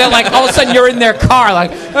so they're like all of a sudden you're in their car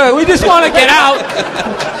like, "Hey, we just want to get out."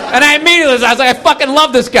 And I immediately was like, I fucking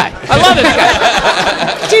love this guy. I love this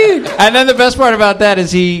guy. Dude. And then the best part about that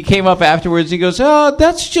is he came up afterwards. He goes, "Oh,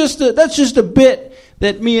 that's just a bit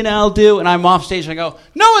that me and Al do." And I'm off stage and I go,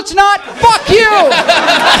 "No, it's not. Fuck you."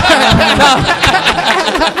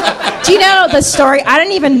 Do you know the story? I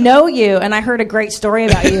didn't even know you, and I heard a great story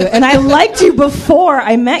about you. And I liked you before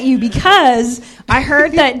I met you because I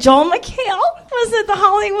heard that Joel McHale was at the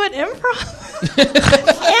Hollywood Improv.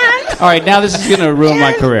 All right, now this is going to ruin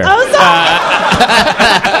my career.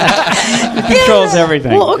 He controls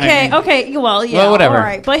everything. Well, okay. Well, yeah. Well, whatever. All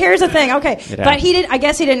right. But here's the thing. Okay. It But happens. I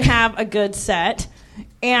guess he didn't have a good set.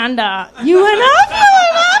 And you went up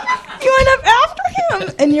after him.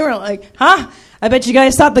 And you were like, "Huh? I bet you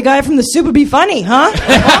guys thought the guy from The Soup would be funny, huh?"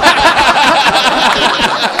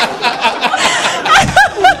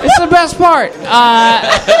 It's the best part.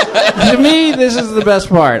 To me, this is the best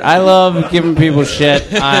part. I love giving people shit.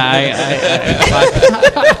 he's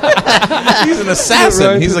an assassin.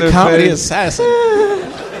 Right He's to a their comedy face. assassin.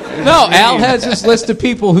 No, Al has his list of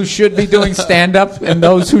people who should be doing stand-up and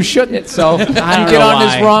those who shouldn't. So you get on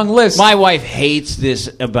this wrong list. My wife hates this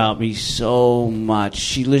about me so much.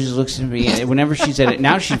 She just looks at me, and whenever she's at it,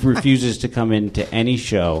 now she refuses to come into any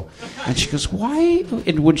show. And she goes, why?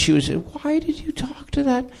 And when she was, why did you talk to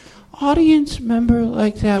that audience member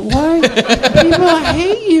like that? Why? People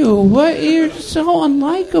hate you. What? You're so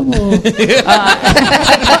unlikable.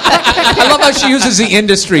 I love how she uses the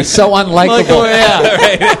industry. So unlikable.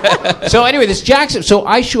 So anyway, this Jackson. So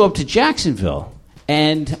I show up to Jacksonville,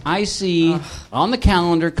 and I see on the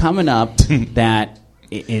calendar coming up that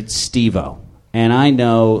it's Steve-O. And I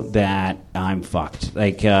know that I'm fucked.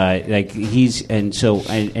 Like he's, and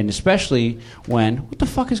especially when, what the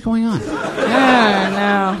fuck is going on?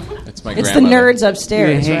 No. It's my It's the nerds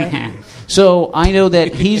upstairs, right? So I know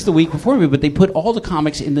that he's the week before me, but they put all the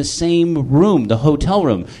comics in the same room, the hotel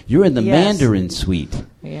room. You're in the Mandarin suite.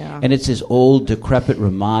 Yeah. And it's this old, decrepit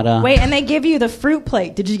Ramada. Wait, and they give you the fruit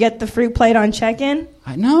plate. Did you get the fruit plate on check-in?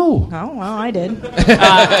 I know. Oh, well, I did.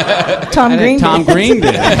 Tom Green did. Tom Green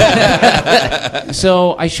did.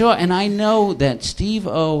 So I show up, and I know that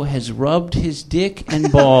Steve-O has rubbed his dick and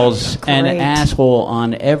balls and asshole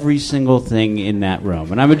on every single thing in that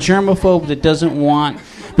room. And I'm a germaphobe that doesn't want...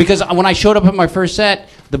 Because when I showed up at my first set,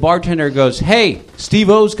 the bartender goes, hey,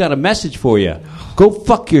 Steve-O's got a message for you. Go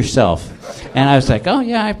fuck yourself. And I was like, oh,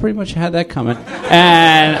 yeah, I pretty much had that coming.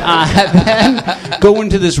 And then go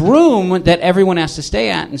into this room that everyone has to stay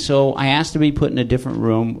at. And so I asked to be put in a different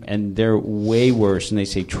room, and they're way worse. And they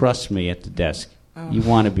say, trust me at the desk. You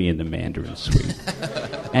want to be in the Mandarin suite.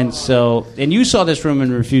 And so, and you saw this room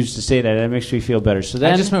and refused to say that. That makes me feel better. So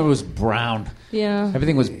then, I just remember it was brown. Yeah.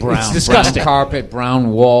 Everything was brown. It's disgusting. Brown carpet,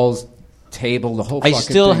 brown walls, table, the whole I fucking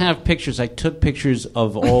still thing. have pictures. I took pictures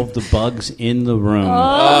of all of the bugs in the room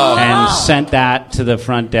and sent that to the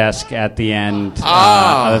front desk at the end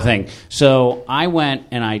of the thing. So I went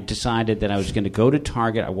and I decided that I was going to go to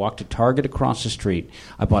Target. I walked to Target across the street.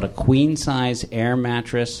 I bought a queen-size air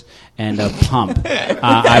mattress and a pump.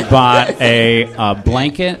 I bought a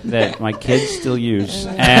blanket that my kids still use.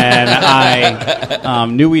 And I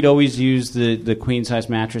knew we'd always use the queen-size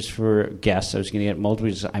mattress for guests. I was going to get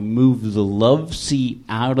multiple. I moved the love seat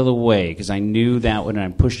out of the way because I knew that when I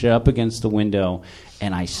pushed it up against the window,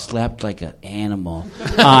 and I slept like an animal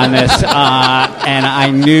on this. And I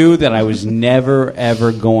knew that I was never,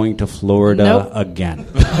 ever going to Florida again.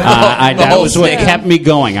 That was what kept me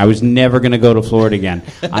going. I was never going to go to Florida again.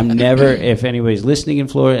 I'm never, if anybody's listening in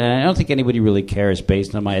Florida, and I don't think anybody really cares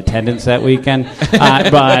based on my attendance that weekend,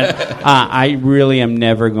 but I really am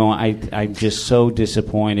never going. I'm just so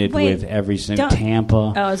disappointed with every single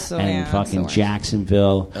Tampa and fucking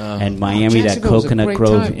Jacksonville and Miami, that Coconut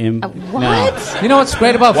Grove. What? You know what's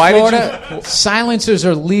great about Florida? Silencers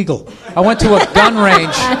are legal. I went to a gun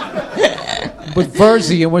range with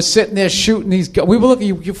Verzi, and we're sitting there shooting these guns. We were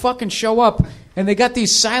looking. You fucking show up, and they got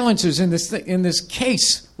these silencers in this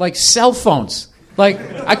case, like cell phones. Like,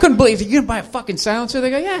 I couldn't believe, you gonna buy a fucking silencer? They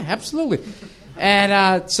go, yeah, absolutely.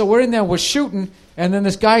 And so we're in there, we're shooting, and then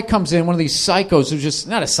this guy comes in, one of these psychos who's just,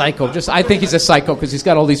 not a psycho, just I think he's a psycho because he's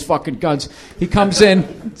got all these fucking guns. He comes in,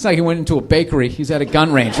 it's like he went into a bakery. He's at a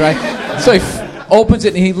gun range, right? So he opens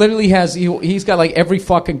it, and he literally has, he's got like every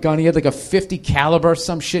fucking gun. He had like a 50 caliber,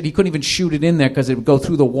 some shit. He couldn't even shoot it in there because it would go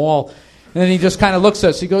through the wall. And then he just kind of looks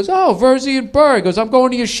at us. He goes, oh, Verzi and Burr. He goes, I'm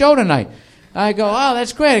going to your show tonight. I go, oh,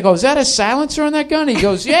 that's great. I go, is that a silencer on that gun? He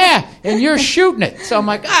goes, yeah, and you're shooting it. So I'm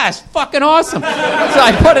like, it's fucking awesome. So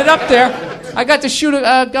I put it up there. I got to shoot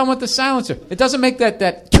a gun with the silencer. It doesn't make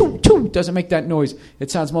that choo, choo, doesn't make that noise.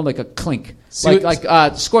 It sounds more like a clink. Like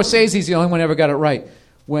Scorsese's the only one who ever got it right.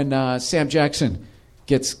 When Sam Jackson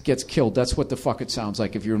gets killed, that's what the fuck it sounds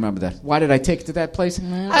like, if you remember that. Why did I take it to that place?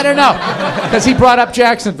 I don't know. Because he brought up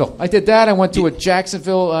Jacksonville. I did that. I went to a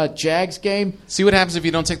Jacksonville Jags game. See what happens if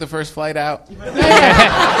you don't take the first flight out? No,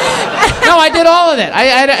 I did all of that. I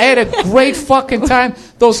had a great fucking time.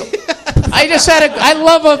 I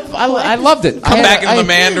loved it. Come back in the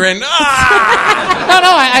Mandarin. No,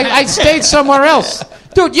 I stayed somewhere else.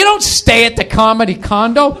 Dude, you don't stay at the comedy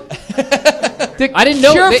condo. I didn't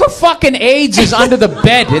know. Cure for fucking AIDS is under the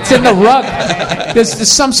bed. It's in the rug.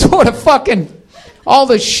 There's some sort of fucking... all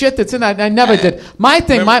the shit that's in that. I never did. My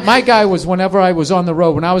thing, my guy was, whenever I was on the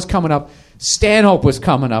road, when I was coming up, Stanhope was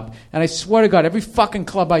coming up. And I swear to God, every fucking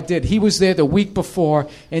club I did, he was there the week before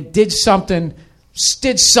and did something,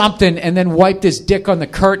 and then wiped his dick on the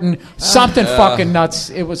curtain. Something fucking nuts.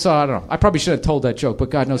 It was, I don't know. I probably should have told that joke, but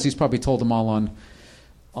God knows he's probably told them all on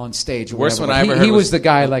on stage. Or Worst whatever. one I ever heard He was- was the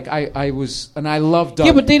guy. Like I was, and I loved.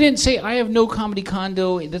 Yeah, but they didn't say I have no comedy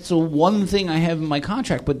condo. That's the one thing I have in my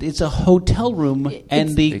contract. But it's a hotel room,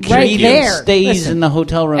 and the right comedian there. stays Listen. in the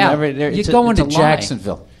hotel room. Al, It's you're a- going it's to a lie.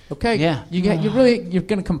 Jacksonville, okay? Yeah. You're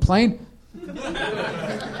going to complain?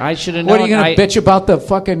 I should have known. What are you going to bitch about the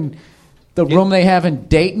room they have in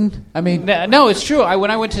Dayton? I mean, No, it's true. When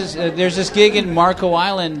I went to there's this gig in Marco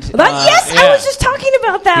Island. Yes, I was just talking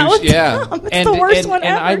about that. With Yeah. Tom. It's the worst one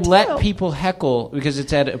and ever. I let too. people heckle because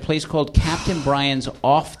it's at a place called Captain Brian's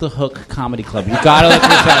Off the Hook Comedy Club. You gotta look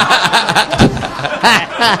this up.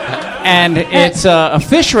 And it's a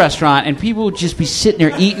fish restaurant, and people would just be sitting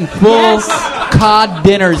there eating full cod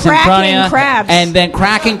dinners in front of Cracking you, crabs. and then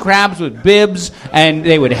cracking crabs with bibs, and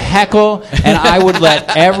they would heckle, and I would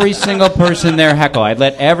let every single person there heckle. I'd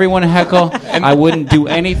let everyone heckle. I wouldn't do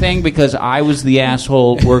anything because I was the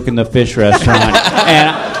asshole working the fish restaurant, and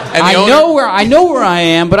I know where I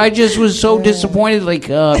am, but I just was so disappointed,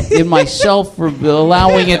 in myself for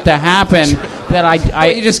allowing it to happen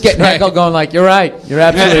that you just get heckled going like, you're right. You're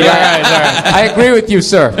absolutely right. I agree with you,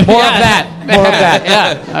 sir. More of that. More of that.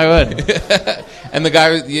 Yeah, I would. And the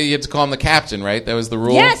guy, you had to call him the captain, right? That was the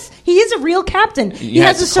rule? Yes, he is a real captain. He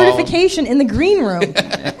had has a to call him. certification in the green room,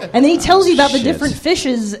 and then he tells you about the different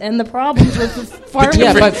fishes and the problems with the farming.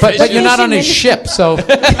 Yeah, but you're not on his Fishing ship, so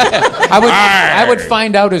I would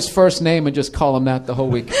find out his first name and just call him that the whole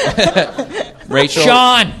week. Rachel.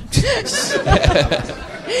 Sean.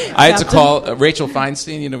 I had to call Rachel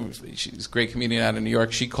Feinstein. She's a great comedian out of New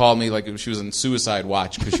York. She called me like she was in Suicide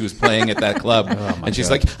Watch because she was playing at that club, and she's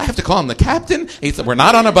like, "I have to call him the captain." He said, "We're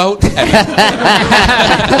not on a boat," and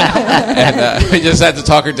I just had to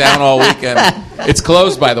talk her down all weekend. It's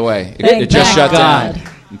closed, by the way. It just shut God. down.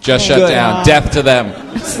 Just shut down. God. Death to them.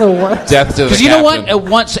 It's the worst. Death to the Because you know what? captain.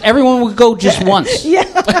 Once everyone would go just once.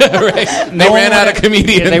 Right. They ran out of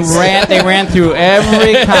comedians. They ran through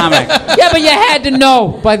every comic. Yeah, but you had to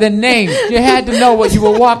know by the name. You had to know what you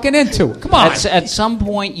were walking into. Come on. At some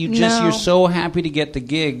point, No. you're so happy to get the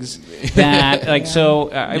gigs that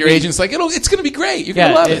Your agent's like, it's going to be great. You're going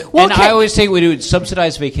to love it. And I always say we do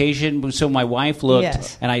subsidized vacation. So my wife looked,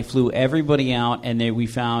 Yes. and I flew everybody out, and we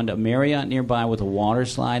found a Marriott nearby with a water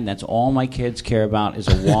slide. And that's all my kids care about is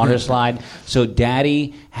a water slide. So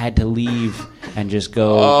Daddy had to leave and just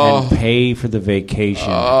go and pay for the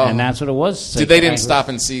vacation, and that's what it was. They didn't stop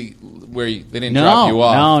and see where they didn't drop you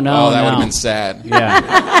off. No. That would have been sad.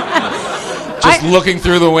 Yeah. Just looking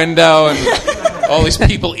through the window and all these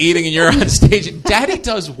people eating, and you're on stage. Daddy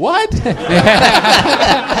does what?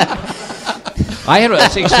 I had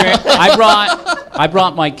this experience. I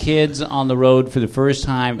brought my kids on the road for the first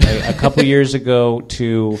time a couple years ago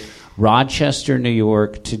to Rochester, New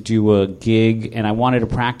York, to do a gig, and I wanted to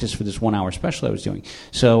practice for this 1 hour special I was doing.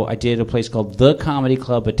 So I did a place called The Comedy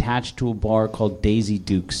Club attached to a bar called Daisy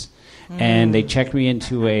Dukes. And they checked me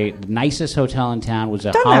into the nicest hotel in town. Was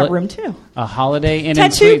a Done that room too. A Holiday Inn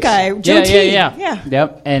Tattoo Suites. guy, Joe T. Yeah.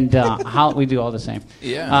 Yep. And we do all the same.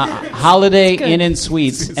 Holiday Inn and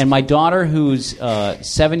Suites. And my daughter, who's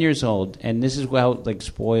 7 years old, and this is how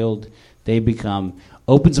spoiled they become,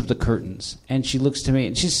 opens up the curtains, and she looks to me,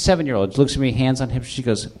 and she's a 7-year-old. She looks at me, hands on hips. She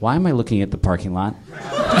goes, "Why am I looking at the parking lot?"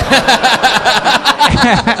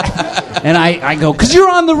 And I go, "'Cause you're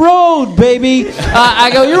on the road, baby."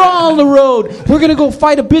 I go, "You're all on the road. We're going to go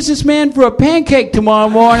fight a businessman for a pancake tomorrow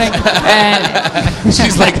morning." And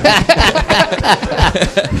She's like,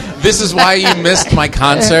 "This is why you missed my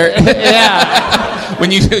concert." yeah. When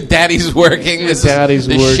you do Daddy's working, this Daddy's is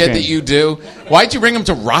the working. shit that you do. Why'd you bring him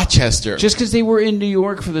to Rochester? Just because they were in New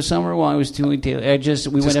York for the summer while I was doing Taylor,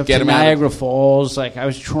 we went up get to 'em out of- Niagara Falls. I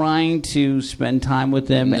was trying to spend time with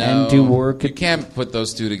them and do work. You can't put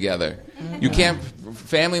those two together. You can't.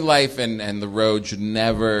 Family life and the road should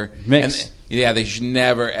never Mix. and- yeah, they should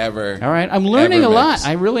never ever. All right, I'm learning ever a lot. mix.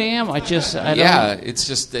 I really am. I don't. Yeah, it's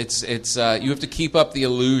just it's you have to keep up the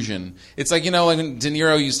illusion. It's like like when De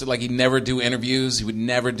Niro used to he'd never do interviews. He would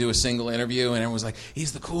never do a single interview, and everyone was like,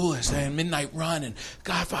 he's the coolest. And Midnight Run and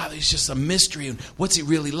Godfather, he's just a mystery. And what's he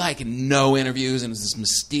really like? And no interviews, and it's this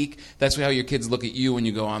mystique. That's how your kids look at you when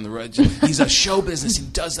you go on the road. He's a show business. He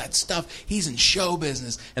does that stuff. He's in show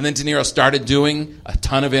business. And then De Niro started doing a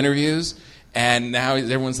ton of interviews. And now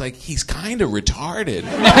everyone's like, he's kind of retarded.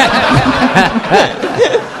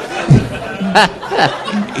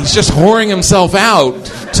 He's just whoring himself out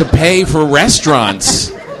to pay for restaurants.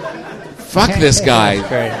 Fuck this guy.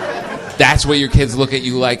 That's what your kids look at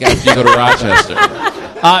you like after you go to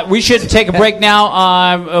Rochester. We should take a break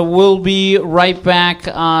now. We'll be right back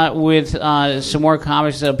with some more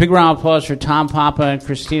comics. A big round of applause for Tom Papa and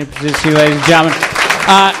Christina Pazisi, ladies and gentlemen.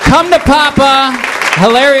 Come to Papa.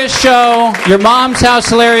 hilarious show. Your Mom's House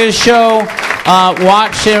hilarious show.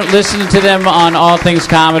 Watch and listen to them on All Things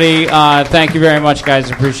Comedy. Thank you very much,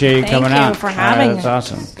 guys. Appreciate you coming out. Thank you for having That's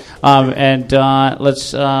us. awesome.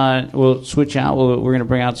 We'll switch out. We're going to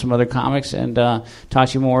bring out some other comics and talk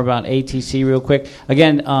to you more about ATC real quick.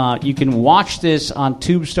 Again, you can watch this on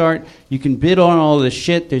TubeStart. You can bid on all this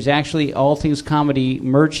shit. There's actually All Things Comedy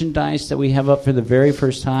merchandise that we have up for the very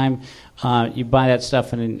first time. You buy that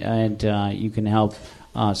stuff and you can help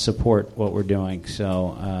support what we're doing.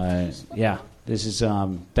 So, yeah. This is,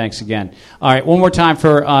 thanks again. All right, one more time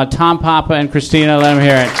for Tom Papa and Christina. Let them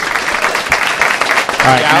hear it. All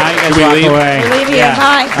right, now you guys walk away. We leave you. Yeah.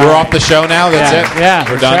 Hi. We're off the show now. That's it. Yeah,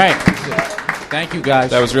 We're that's done. right. Thank you,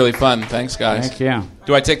 guys. That was really fun. Thanks, guys. Thank you.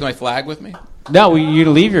 Do I take my flag with me? No, you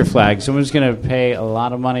leave your flag. Someone's going to pay a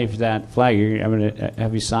lot of money for that flag. I'm going to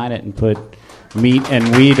have you sign it and put meat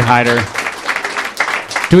and weed hider.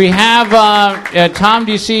 Do we have Tom?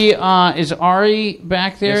 Do you see? Is Ari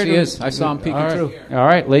back there? Yes, he is. I saw him peeking through. All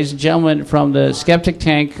right, ladies and gentlemen, from the Skeptic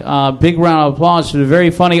Tank, big round of applause for the very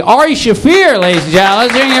funny Ari Shaffir, ladies and gentlemen.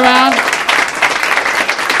 Let's bring him out.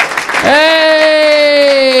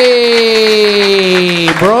 Hey,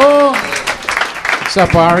 bro. What's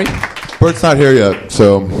up, Ari? Bert's not here yet,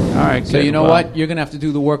 so... All right, So good. you know Well, what? You're going to have to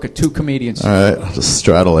do the work of two comedians. All right, I'll just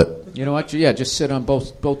straddle it. You know what? Yeah, just sit on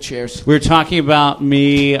both chairs. We were talking about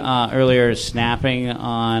me earlier snapping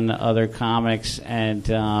on other comics and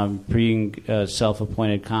being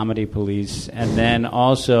self-appointed comedy police, and then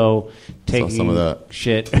also taking some of that.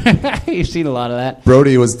 shit. You've seen a lot of that.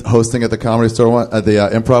 Brody was hosting at the Comedy Store at the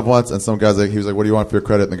Improv once, and some guy's like, he was like, "What do you want for your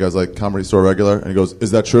credit?" And the guy's like, "Comedy Store regular." And he goes,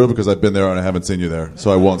 "Is that true? Because I've been there and I haven't seen you there, so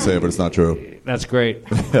I won't say it, but it's not true." That's great.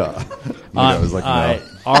 Yeah. I was like, no.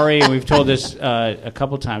 Ari, we've told this a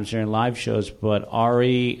couple times during live shows, but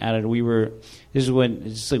Ari, this is when,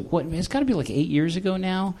 it's like, what, it's got to be like 8 years ago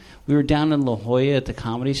now. We were down in La Jolla at the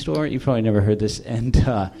Comedy Store. You probably never heard this. And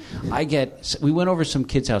we went over some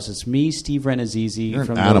kid's house. It's me, Steve Renazizi. You're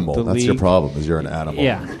from an animal. the That's League. your problem, is you're an animal.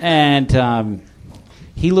 Yeah. And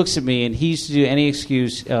he looks at me, and he used to do any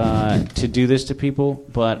excuse to do this to people,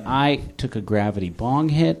 but I took a gravity bong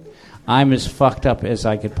hit. I'm as fucked up as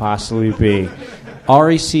I could possibly be.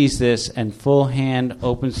 Ari sees this and full hand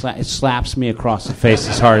open it slaps me across the face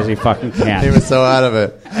as hard as he fucking can. He was so out of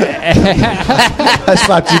it. I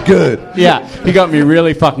slapped you good. Yeah, he got me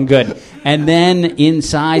really fucking good. And then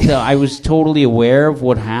inside, though, I was totally aware of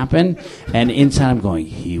what happened. And inside, I'm going,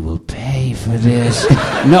 he will pay for this.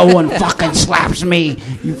 No one fucking slaps me.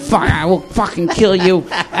 I will fucking kill you.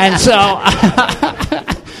 And so...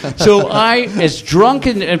 So I, as drunk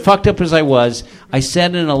and fucked up as I was, I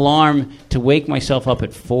set an alarm to wake myself up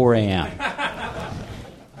at 4 a.m.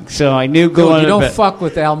 So I knew going You to don't bed. fuck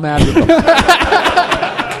with Al Madrigal.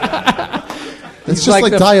 It's just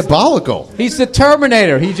like diabolical. He's the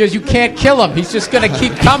Terminator. You can't kill him. He's just going to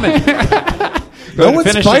keep coming. No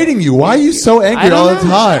one's fighting you. Why are you so angry all the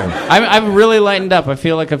time? I'm really lightened up. I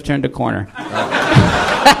feel like I've turned a corner.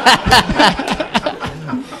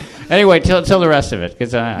 Anyway, tell the rest of it.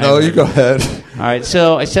 You go ahead. All right,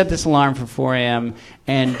 so I set this alarm for 4 a.m.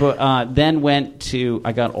 and then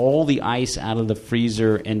I got all the ice out of the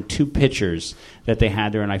freezer and 2 pitchers that they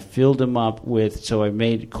had there, and I filled them up so I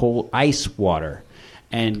made cold ice water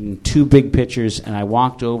and 2 big pitchers, and I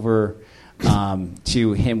walked over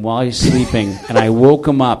to him while he's sleeping, and I woke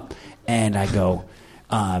him up, and I go,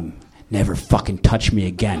 never fucking touch me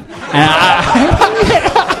again. And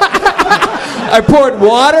I poured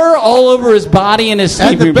water all over his body and his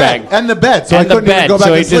sleeping bag. And the bed. So and I couldn't even go back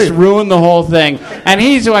so to he sleep. just ruined the whole thing. And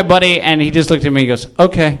he's my buddy, and he just looked at me and goes,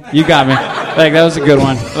 "Okay, you got me." Like, that was a good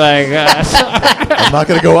one. Like, I'm not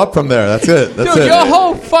going to go up from there. That's it. That's Dude, it. your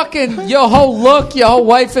whole look, your whole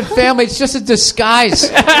wife and family, it's just a disguise.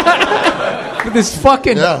 With this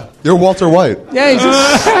fucking... Yeah, you're Walter White. Yeah, he's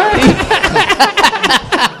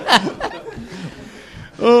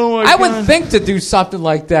oh my I would think to do something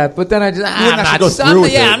like that, but then I just... wouldn't actually go through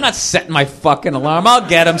with it. I'm not setting my fucking alarm. I'll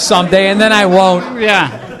get him someday, and then I won't.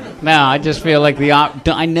 Yeah. No, I just feel like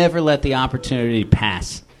I never let the opportunity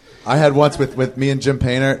pass. I had once with me and Jim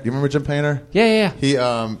Painter. You remember Jim Painter? Yeah. He,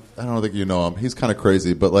 I don't think you know him. He's kind of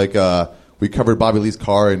crazy, but like, we covered Bobby Lee's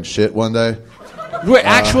car in shit one day. Wait,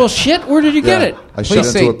 actual shit? Where did you get it? I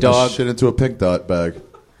Please say dog. shit into a pink dot bag,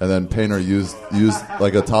 and then Painter used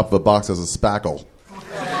like the top of a box as a spackle.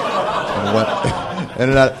 And went in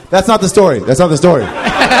and out. That's not the story. That's not the story.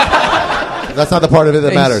 That's not the part of it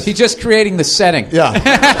that matters. He's just creating the setting. Yeah.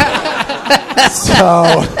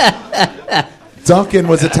 So Duncan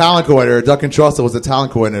was a talent coordinator. Duncan Trussell was a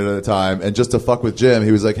talent coordinator at the time. And just to fuck with Jim,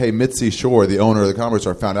 he was like, hey, Mitzi Shore, the owner of the Comedy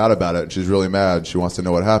Store, found out about it. And she's really mad. She wants to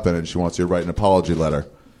know what happened. And she wants you to write an apology letter.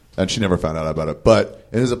 And she never found out about it. But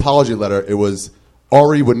in his apology letter, it was,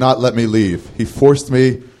 Ari would not let me leave. He forced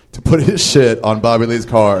me to put his shit on Bobby Lee's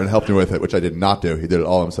car and helped me with it, which I did not do. He did it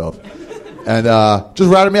all himself. And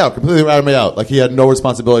just ratted me out, completely ratted me out. Like he had no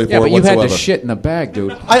responsibility for it whatsoever. Yeah, but you had the shit in the bag,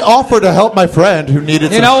 dude. I offered to help my friend who needed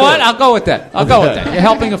some You know what? shit. I'll go with that. I'll go with that. You're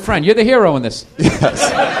helping a friend. You're the hero in this.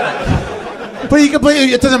 Yes. But you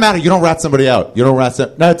completely, it doesn't matter. You don't rat somebody out. You don't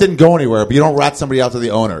rat Now, it didn't go anywhere, but you don't rat somebody out to the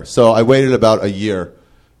owner. So I waited about a year,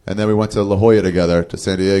 and then we went to La Jolla together to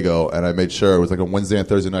San Diego, and I made sure it was like a Wednesday and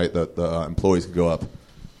Thursday night that the employees could go up.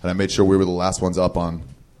 And I made sure we were the last ones up on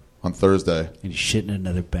Thursday. And you shit in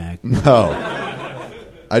another bag. No.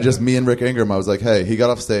 Me and Rick Ingram, I was like, hey, he got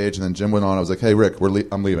off stage, and then Jim went on. I was like, hey, Rick,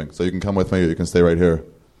 I'm leaving, so you can come with me or you can stay right here.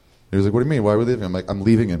 He was like, what do you mean? Why are we leaving? I'm like, I'm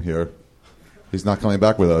leaving him here. He's not coming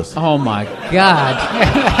back with us. Oh, my God.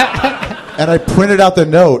 And I printed out the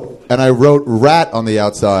note, and I wrote rat on the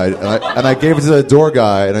outside, and I gave it to the door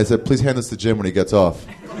guy, and I said, please hand this to Jim when he gets off.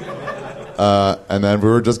 And then we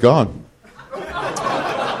were just gone.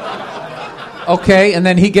 Okay, and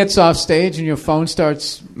then he gets off stage, and your phone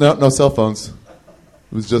starts... No cell phones.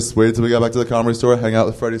 It was just wait till we got back to the Comedy Store, hang out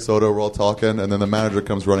with Freddie Soto, we're all talking, and then the manager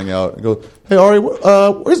comes running out and goes, hey, Ari,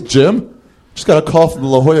 where's Jim? Just got a call from the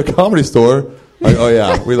La Jolla Comedy Store. Like, oh,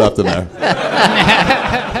 yeah, we left him there.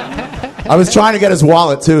 I was trying to get his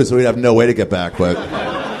wallet, too, so we'd have no way to get back, but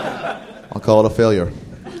I'll call it a failure.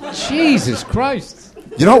 Jesus Christ.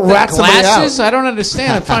 You don't rat somebody Glasses? out. I don't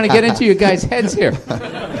understand. I'm trying to get into you guys' heads here.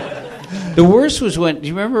 The worst was when, do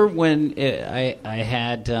you remember when I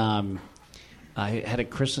had a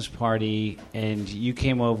Christmas party and you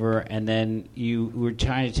came over and then you were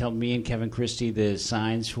trying to tell me and Kevin Christie the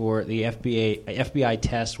signs for the FBI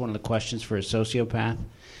test, one of the questions for a sociopath.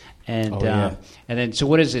 And and then, so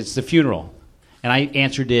what is it? It's the funeral. And I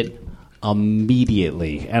answered it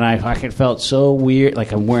immediately. And I fucking felt so weird,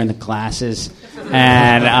 like I'm wearing the glasses.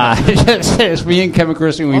 And it's me and Kevin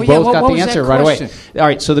Christie, we both got the answer right away. All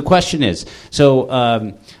right, so the question is,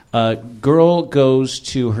 a girl goes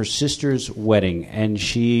to her sister's wedding, and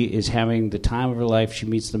she is having the time of her life. She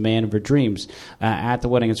meets the man of her dreams at the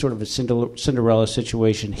wedding. It's sort of a Cinderella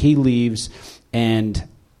situation. He leaves, and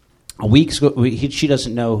she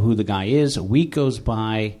doesn't know who the guy is. A week goes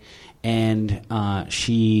by, and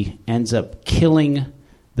she ends up killing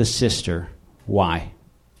the sister. Why?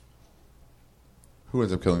 Who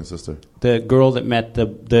ends up killing the sister? The girl that met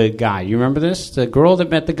the guy. You remember this? The girl that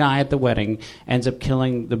met the guy at the wedding ends up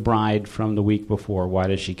killing the bride from the week before. Why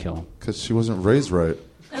does she kill him? Because she wasn't raised right.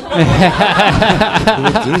 Who would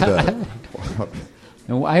do that?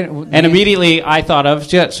 And immediately I thought of,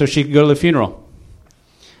 so she could go to the funeral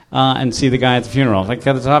and see the guy at the funeral. Like,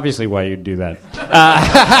 that's obviously why you'd do that.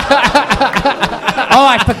 Oh,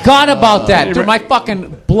 I forgot about that. Dude, my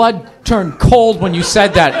fucking blood turned cold when you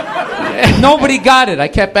said that. Nobody got it. I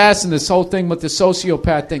kept asking this whole thing with the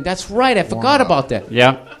sociopath thing. That's right. I forgot about that.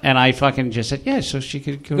 Yeah. And I fucking just said, yeah, so she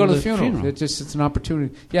could go to the funeral. It's an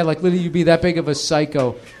opportunity. Yeah, like literally you'd be that big of a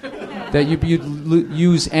psycho that you'd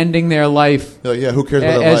use ending their life yeah, who cares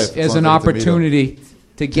about their life? As an opportunity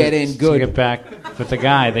to get in good. To get back with the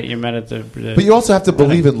guy that you met at the... But you also have to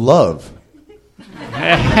believe in love.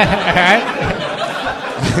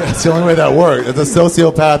 That's the only way that works. It's a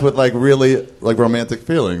sociopath with really romantic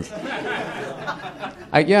feelings.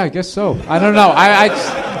 I guess so. I don't know.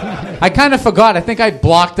 I kind of forgot. I think I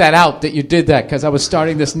blocked that out that you did that because I was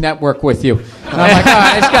starting this network with you. And I'm like, all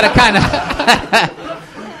right, I just got to kind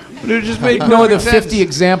of... It just made ignore the 50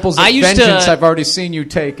 examples of vengeance I've already seen you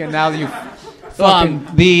take, and now you fucking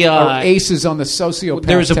are aces on the sociopath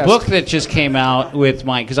There was a test. book that just came out with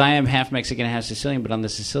because I am half Mexican and half Sicilian, but on the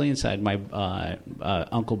Sicilian side, my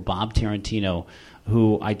uncle Bob Tarantino,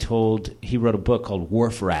 who I told, he wrote a book called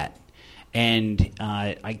Wharf Rat. And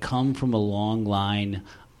I come from a long line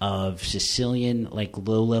of Sicilian,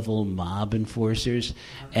 low-level mob enforcers,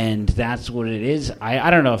 and that's what it is. I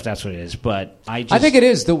don't know if that's what it is, but I think it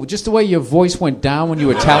is. Just the way your voice went down when you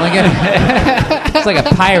were telling it. It's like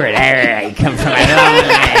a pirate. I come from a long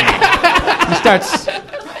line. He starts...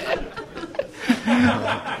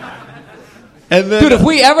 Dude, if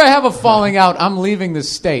we ever have a falling out, I'm leaving this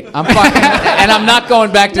state. I'm fucking, and I'm not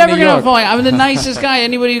going back to Never New gonna York. falling out. I'm the nicest guy.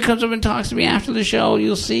 Anybody who comes up and talks to me after the show,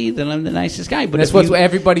 you'll see that I'm the nicest guy. But that's what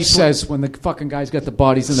everybody says when the fucking guy's got the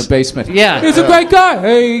bodies in the basement. Yeah. He's a great guy.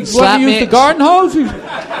 Hey, you want to use the garden hose? He's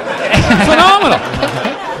phenomenal.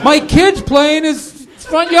 My kid's playing his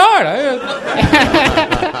front yard.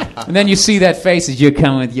 And then you see that face as you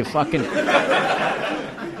come with your fucking...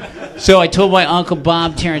 So I told my Uncle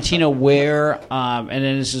Bob Tarantino where, and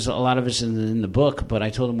then this is a lot of this in the book, but I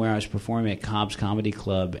told him where I was performing at Cobb's Comedy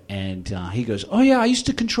Club, and he goes, "Oh yeah, I used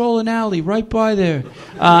to control an alley right by there,"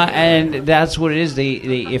 and that's what it is. They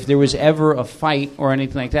if there was ever a fight or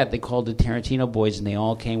anything like that, they called the Tarantino boys, and they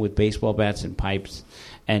all came with baseball bats and pipes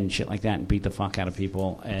and shit like that, and beat the fuck out of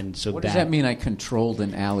people. And so What does that mean? I controlled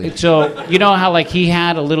an alley. So you know how like he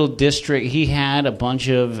had a little district, he had a bunch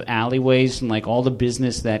of alleyways and like all the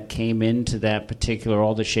business that came into that particular,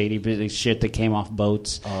 all the shady business shit that came off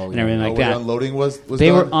boats and everything like where that. the unloading was They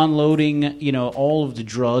done? were unloading, you know, all of the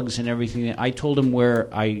drugs and everything. I told him where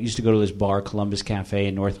I used to go to this bar, Columbus Cafe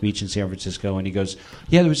in North Beach in San Francisco, and he goes,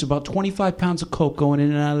 "Yeah, there was about 25 pounds of coke going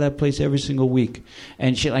in and out of that place every single week,"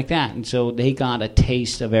 and shit like that. And so they got a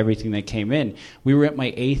taste of everything that came in. We were at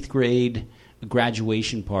my 8th grade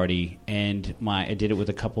graduation party, and I did it with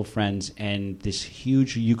a couple of friends, and this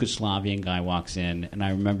huge Yugoslavian guy walks in, and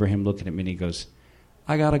I remember him looking at me and he goes,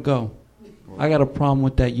 "I gotta go. I got a problem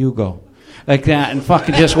with that Yugo." Like that, and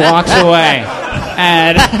fucking just walks away.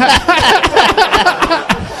 And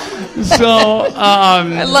so,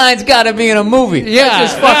 That line's got to be in a movie. yeah,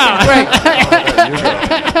 That's just fucking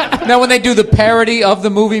great. Now, when they do the parody of the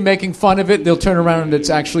movie, making fun of it, they'll turn around and it's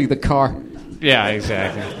actually the car. yeah,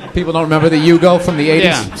 exactly. People don't remember the Yugo from the 80s.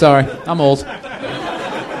 Yeah. Sorry, I'm old.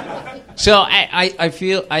 So I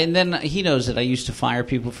feel, and then he knows that I used to fire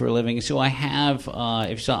people for a living. So I have, if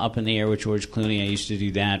you saw Up in the Air with George Clooney, I used to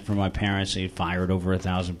do that for my parents. They fired over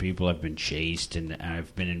 1,000 people. I've been chased, and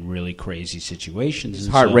I've been in really crazy situations. His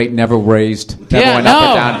heart rate never raised. Never Yeah, went no. up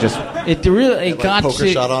and down. Just It really, it Like got poker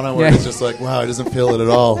to, shot on him where Yeah. he's just like, wow, he doesn't feel it at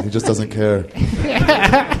all. He just doesn't care.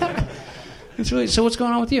 It's really, so what's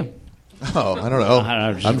going on with you? Oh, I don't know. I don't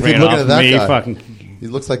know, just I'm bring keep it looking off at that me, guy. fucking- He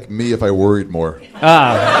looks like me if I worried more. He's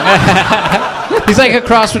like a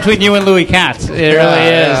cross between you and Louis Katz. It really is.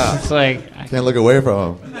 yeah. It's like Can't look away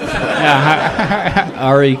from him.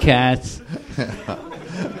 Ari Katz.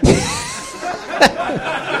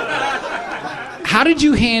 How did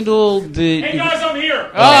you handle the? Hey guys, I'm here.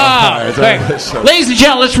 Ladies and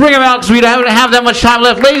gentlemen, let's bring him out because we don't have that much time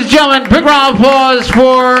left. Ladies and gentlemen, big round of applause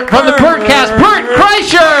from the Bertcast, Bert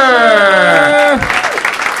Kreischer.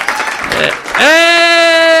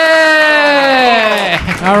 Hey!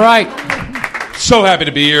 all right. So happy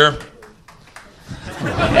to be here.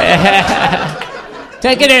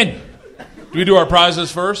 Take it in, Do we do our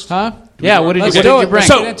prizes first? huh? Yeah, what did Let's you do bring? it. Bring.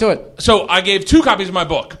 So- Get into it. So I gave 2 copies of my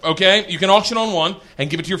book. Okay, you can auction on one and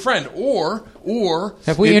give it to your friend, or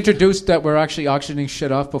Have we if- introduced that we're actually auctioning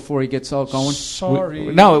shit off before he gets all going?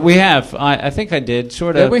 Sorry. No, we have. I think I did,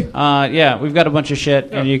 sort of. Did we? Yeah, we've got a bunch of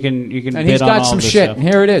shit, and you can And bid he's on got all some this shit. stuff. And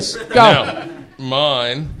here it is. Go. Now,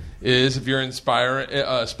 mine is if you're an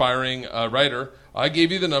aspiring writer. I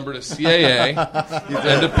gave you the number to CAA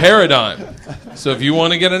and to Paradigm. So if you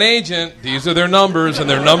want to get an agent, these are their numbers, and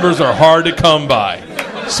their numbers are hard to come by.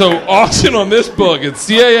 So auction on this book, it's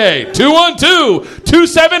CAA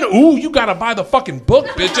 212-27. Ooh, you got to buy the fucking book,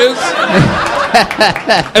 bitches.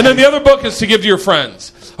 And then the other book is to give to your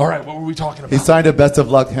friends. All right, what were we talking He about? signed a best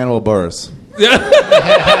of luck Hannibal Buress.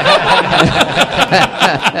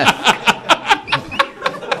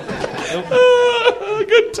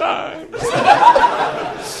 Good times.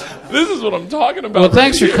 This is what I'm talking about. Well,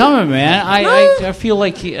 thanks for right here. coming, man. I feel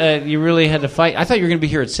like you really had to fight. I thought you were going to be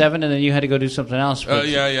here at 7, and then you had to go do something else. but-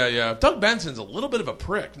 Yeah. Doug Benson's a little bit of a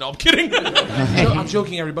prick. No, I'm kidding. I'm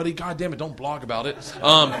joking, everybody. God damn it, don't blog about it.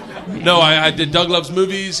 No, I did Doug Loves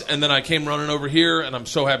Movies, and then I came running over here, and I'm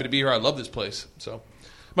so happy to be here. I love this place. So,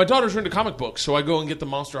 my daughters are into comic books, so I go and get the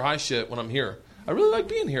Monster High shit when I'm here. I really like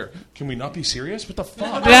being here. Can we not be serious? What the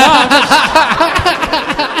fuck?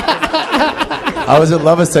 I was at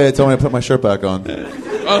Love Estate until I put my shirt back on.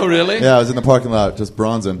 Oh, really? Yeah, I was in the parking lot just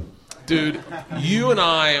bronzing. Dude, you and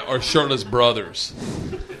I are shirtless brothers.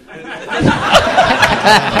 Oh,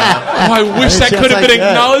 I wish that chance could have I been get.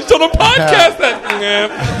 acknowledged on a podcast.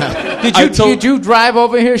 Did you drive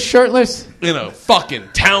over here shirtless? In a fucking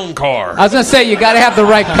town car. I was gonna say you got to have the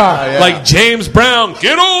right car. Like James Brown,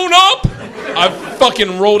 get on up! I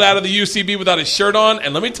fucking rolled out of the UCB without his shirt on,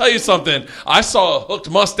 and let me tell you something. I saw a hooked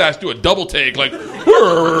mustache do a double take, like,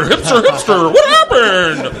 hipster, what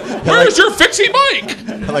happened? Where's your fixie bike?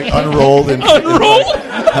 Like unrolled and Unrolled?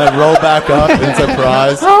 and rolled back up in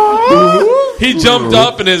surprise. He jumped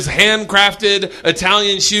up in his handcrafted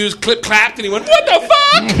Italian shoes, clip-clapped, and he went, what the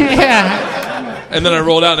fuck? And then I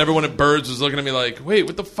rolled out, and everyone at Birds was looking at me like, wait,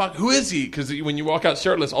 what the fuck? Who is he? Because when you walk out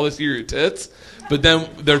shirtless, all they see are your tits. But then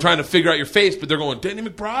they're trying to figure out your face, but they're going, Danny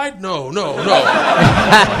McBride? No.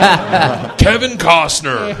 Kevin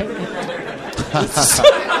Costner.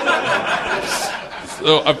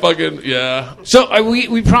 So I fucking, yeah. So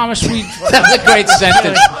we promised we. That's a great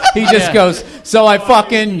sentence. He just goes, so I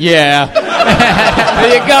fucking, yeah.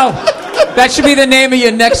 There you go. That should be the name of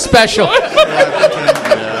your next special.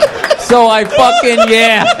 So I fucking,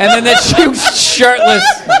 yeah. And then that she was shirtless.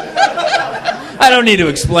 I don't need to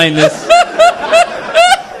explain this.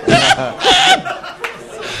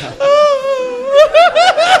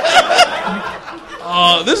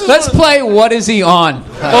 Let's play What Is He On?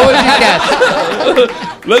 What would you guess?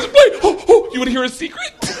 Let's play. Oh, you want to hear a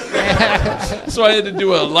secret? So I had to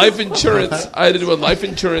do a life insurance.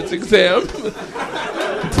 Exam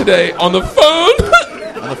today on the phone.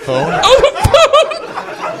 On the phone? On the phone.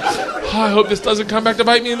 Oh, I hope this doesn't come back to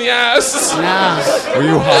bite me in the ass. Nah. Were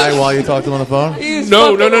you high while you talked to him on the phone?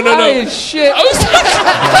 No. High as shit. I was.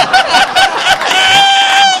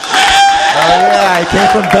 Oh yeah, I came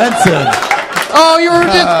from Benson. Oh, you were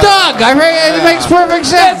just Doug. I heard it makes perfect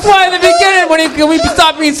sense. That's why in the beginning, when we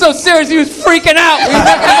stopped being so serious, he was freaking out. He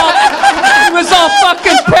was all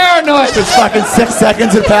fucking paranoid. Just fucking 6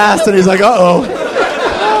 seconds had passed, and he's like, "Uh-oh."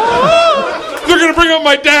 They're gonna bring up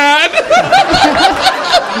my dad.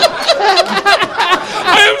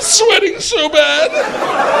 I am sweating so bad.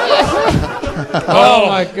 Oh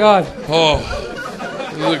my god. Oh.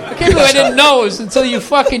 I can't believe I didn't know it was until you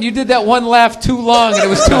did that one laugh too long and it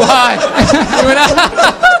was too high. You went,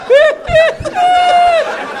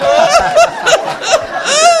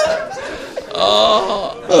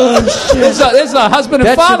 oh shit. This is a husband and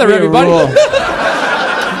That father, should be a everybody. rule.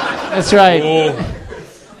 That's right. Oh.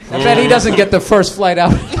 I bet he doesn't get the first flight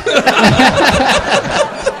out.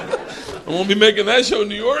 I won't be making that show in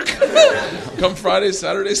New York. Come Friday,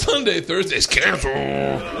 Saturday, Sunday, Thursday's canceled.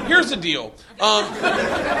 Here's the deal. I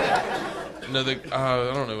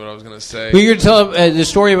don't know what I was going to say. Well, you're going to tell the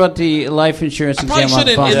story about the life insurance I probably exam on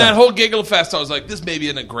the shouldn't. phone. In that whole giggle fest, I was like, this maybe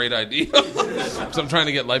isn't a great idea. Because I'm trying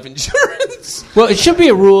to get life insurance. Well, it should be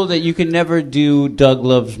a rule that you can never do Doug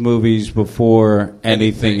Loves Movies before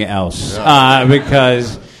anything else. Yeah.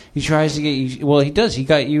 Because he tries to get you... Well, he does. He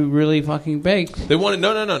got you really fucking baked. They wanted...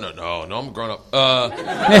 No, I'm a grown-up.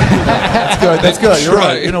 That's good. You're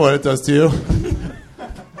right. You know what it does to you.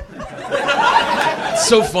 It's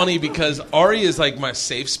so funny because Ari is like my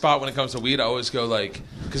safe spot when it comes to weed. I always go like...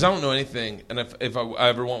 Because I don't know anything. And if I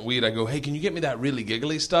ever want weed, I go, hey, can you get me that really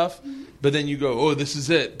giggly stuff? But then you go, oh, this is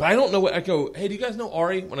it. But I don't know what... I go, hey, do you guys know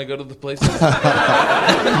Ari when I go to the places?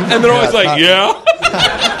 And they're always like, yeah.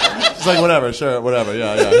 It's like, whatever, sure, whatever.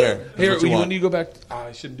 Yeah, here. When do you go back?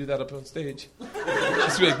 I shouldn't do that up on stage.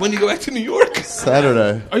 Just be like, when do you go back to New York?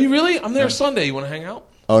 Saturday. Are you really? I'm there Sunday. You want to hang out?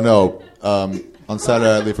 Oh, no. On Saturday,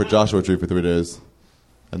 I leave for Joshua Tree for 3 days.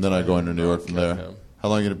 And then I go into New York from there. Okay. How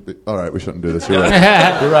long are you going to be? All right, we shouldn't do this. You're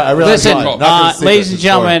right. You're right. I realize Listen, why. Not gonna secret ladies and the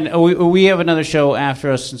story. gentlemen, we have another show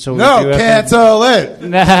after us, and so we do No, have cancel it.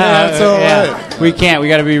 Cancel it. We can't. We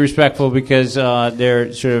got to be respectful because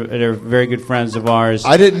they're very good friends of ours.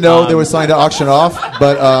 I didn't know they were signed to auction off,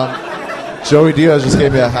 but Joey Diaz just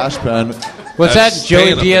gave me a hash pen. What's that? That's Joey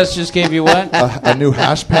staying up Diaz just gave you what? A new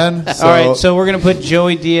hash pen. So All right, so we're going to put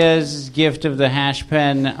Joey Diaz's gift of the hash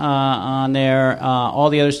pen on there. All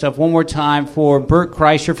the other stuff. One more time for Bert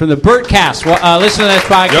Kreischer from the Bertcast. Listen to this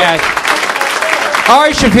podcast. Yep.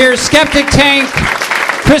 Ari Shaffir, Skeptic Tank,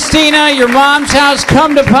 Christina, Your Mom's House,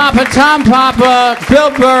 Come to Papa, Tom Papa,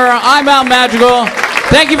 Bill Burr, I'm Al Madrigal.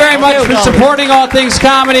 Thank you very much for supporting All Things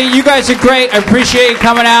Comedy. You guys are great. I appreciate you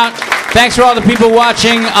coming out. Thanks for all the people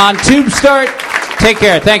watching on TubeStart. Take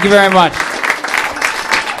care. Thank you very much.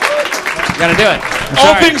 Got to do it.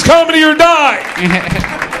 All Things Comedy or Die.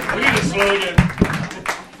 We need a slogan.